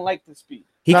 I don't like the speed.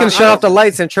 He Nah, can I shut off don't- the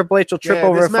lights and Triple H will trip Yeah,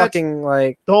 over this a match- fucking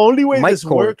like. The only way Mic this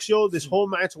cord. works, yo, this whole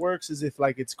match works is if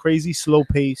like it's crazy slow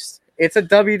paced, It's a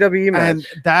WWE match. and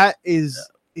that is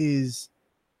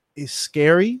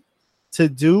scary to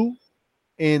do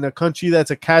in a country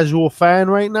that's a casual fan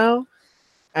right now.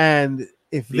 And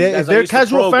if These they're guys if are they're used to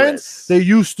casual progress. fans, they're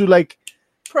used to like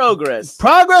Progress.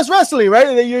 wrestling,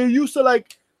 right? You're used to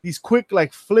like these quick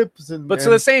like flips and. But to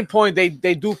the same point, they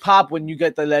do pop when you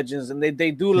get the legends, and they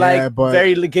do Yeah, like but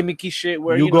very gimmicky shit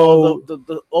where you you know go-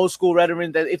 the old school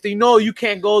veteran that if they know you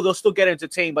can't go, they'll still get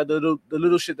entertained by the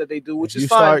little shit that they do, which is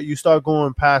fine. you start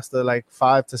going past the like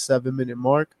 5 to 7 minute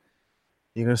mark,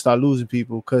 you're gonna start losing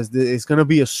people because it's gonna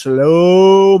be a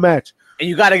slow match. And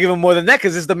you got to give them more than that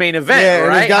because it's the main event, Yeah, and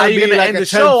right? it's gotta How you be gonna like end a the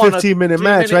 10, show on a 15-minute 3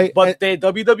 match, right? But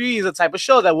WWE is a type of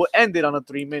show that will end it on a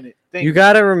 3-minute thing. You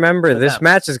got to remember, For this them.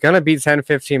 match is going to be 10,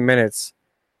 15 minutes,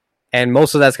 and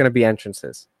most of that's going to be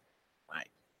entrances. Right.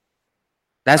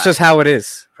 That's Right. just how it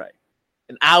is. Right.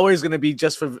 An hour is gonna be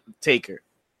just for Taker.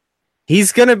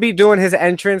 He's going to be doing his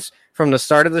entrance from the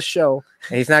start of the show,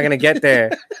 and he's not going to get there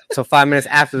till 5 minutes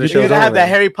after the You're show's gonna have over. that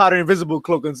Harry Potter invisible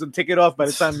cloak and take it off by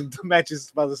the time the match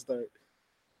is about to start.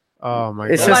 Oh my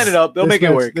It's god! They'll just- line it up. They'll This make it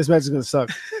match- work. This match is gonna suck.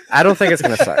 I don't think it's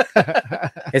going to suck.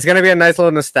 It's going to be a nice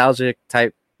little nostalgic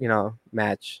type,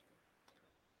 match.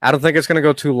 I don't think it's going to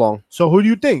go too long. So who do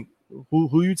you think?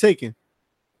 Who you taking?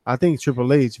 I think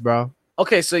Triple H, bro.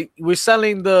 Okay, so we're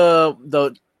selling the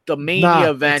Mania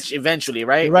Nah, match eventually,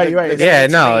 right? You're right, you're right. Yeah,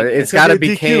 It's no, Mania. it's gonna got to be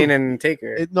be a DQ. Kane and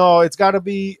Taker. It's got to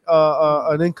be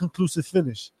an inconclusive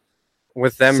finish.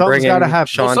 With them something's bringing gotta happen.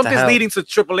 Shawn Well, to something's hell. leading to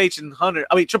Triple H and Hunter.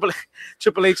 I mean, Triple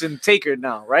H and Taker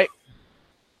now, right?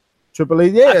 Triple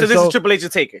H, yeah. After this so is Triple H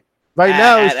and Taker. right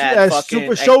now, it's at Super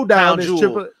fucking- at Showdown Crown is Jewel.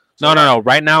 Triple. No.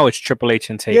 Right now it's Triple H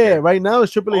and Taker. Yeah, right now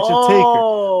it's Triple H and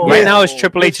Oh. Right Yeah. now it's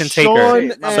Triple H It's and Taker.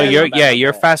 Shawn So and-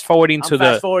 you're fast forwarding I'm to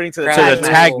fast the forwarding to the to to Crown the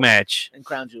tag tag match match, and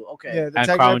Crown Jewel. Okay. Taker. Yeah, the And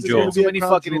tag Crown match is Jewel. gonna So be at many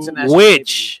Crown fucking Jewel. international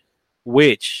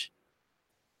which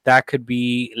that could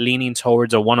be leaning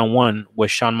towards a 1-on-1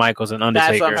 with Shawn Michaels and That's what I'm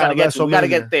Undertaker. trying to get to. We got to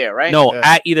get there, right? No, Yeah.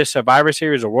 at either Survivor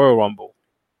Series or Royal Rumble.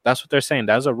 That's what they're saying.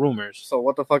 Those are rumors. So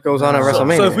what the fuck goes on at So-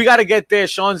 WrestleMania? So if we got to get there,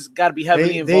 Sean's got to be heavily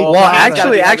They- involved. well, gotta- Kane's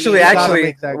gotta be actually, heavily gotta involved.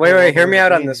 make that wait, go hear me over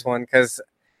out on WrestleMania. this one, because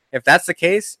if that's the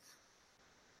case,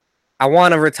 I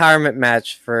want a retirement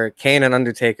match for Kane and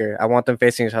Undertaker. I want them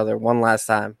facing each other one last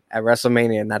time at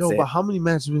WrestleMania, and that's No, it. but how many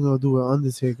matches we gonna do with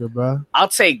Undertaker, bro? I'll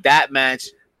take that match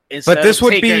instead But this of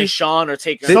would Taker be- and Sean or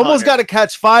Taker and Someone's Hunter. got to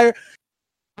catch fire.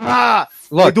 They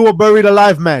Look, do a buried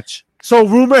alive match. So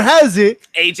rumor has it.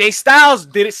 AJ Styles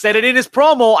said it in his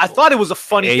promo. I thought it was a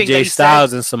funny thing that AJ he Styles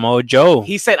said. and Samoa Joe.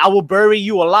 He said, "I will bury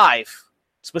you alive."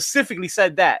 Specifically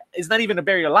said that. It's not even a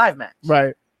buried alive match,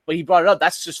 Right. but he brought it up.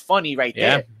 That's just funny, right Yeah,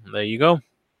 there. there you go.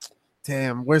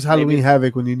 Damn, where's Halloween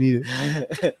Havoc when you need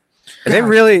it? they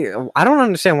really, I don't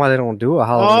understand why they don't do a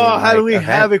Halloween. Oh, like, Halloween event.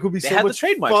 Havoc would be They so have the much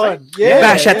trademarks, fun. right? Yeah.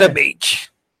 Bash at the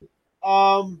beach.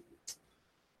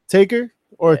 Taker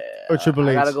or Triple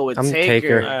I H. gotta go with I'm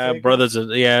Taker. Taker. Brothers,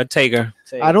 Taker.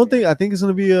 I don't think. I think it's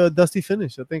gonna be a dusty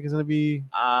finish. I think it's gonna be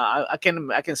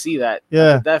I can see that.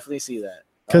 yeah, Definitely see that.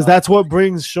 because that's what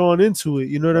brings Sean into it.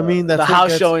 You know what I mean? That's the what house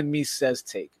gets- show in me says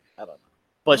Taker. I don't know,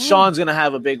 but Sean's gonna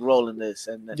have a big role in this,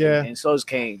 and Yeah. and so is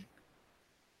Kane.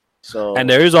 So And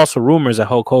there is also rumors that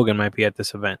Hulk Hogan might be at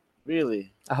this event.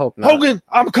 really, I hope not. Hogan,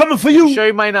 I'm coming for you. sure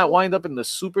he might not wind up in the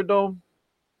Superdome.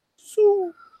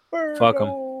 Fuck him.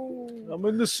 I'm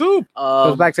in the soup.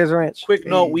 Goes back to his ranch. Quick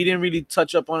note: we didn't really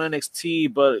touch up on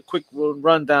NXT, but quick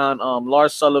rundown.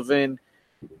 Lars Sullivan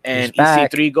and He's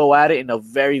back. EC3 go at it in a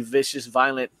very vicious,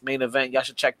 violent main event. Y'all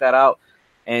should check that out.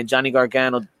 And Johnny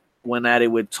Gargano went at it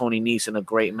with Tony Nese in a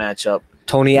great matchup.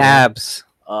 Tony Abs.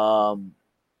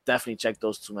 Definitely check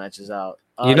those two matches out.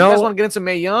 You know- you guys want to get into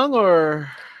Mae Young or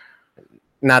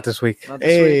Not this week. not this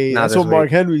Hey, week? Not that's this what Mark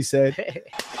week. Henry said.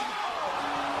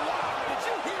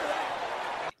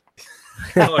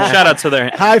 Oh, shout out to their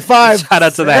High five. shout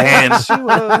out to the hands.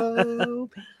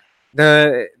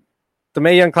 The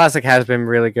Mae Young Classic has been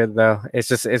really good though. It's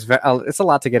just it's a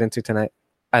lot to get into tonight.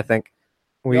 I think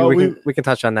we can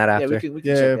touch on that Yeah, after. we can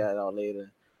Yeah. check that out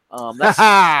later.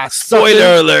 That's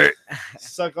Spoiler alert.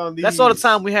 Suck on these. that's all the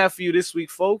time we have for you this week,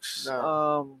 folks.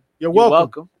 You're You're welcome.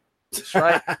 welcome. That's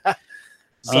right.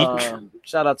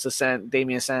 Shout out to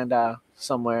Damian Sandow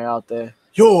somewhere out there.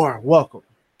 You're welcome.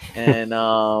 And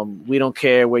we don't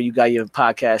care where you got your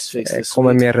podcast fixed this Come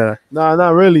week. mierda. No,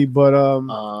 not really, but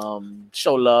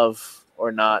Show love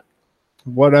or not,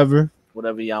 whatever.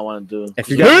 whatever y'all want to do. If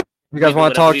you guys We want do to talk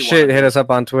whatever we shit, wanna hit do. us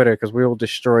up on Twitter because we will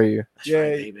destroy you. That's Yeah,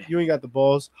 right, baby. you ain't got the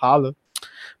balls. Holla.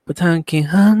 Patanki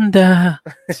Honda.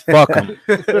 Fuck him.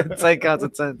 Take out the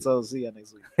 10 toes. See ya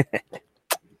next week.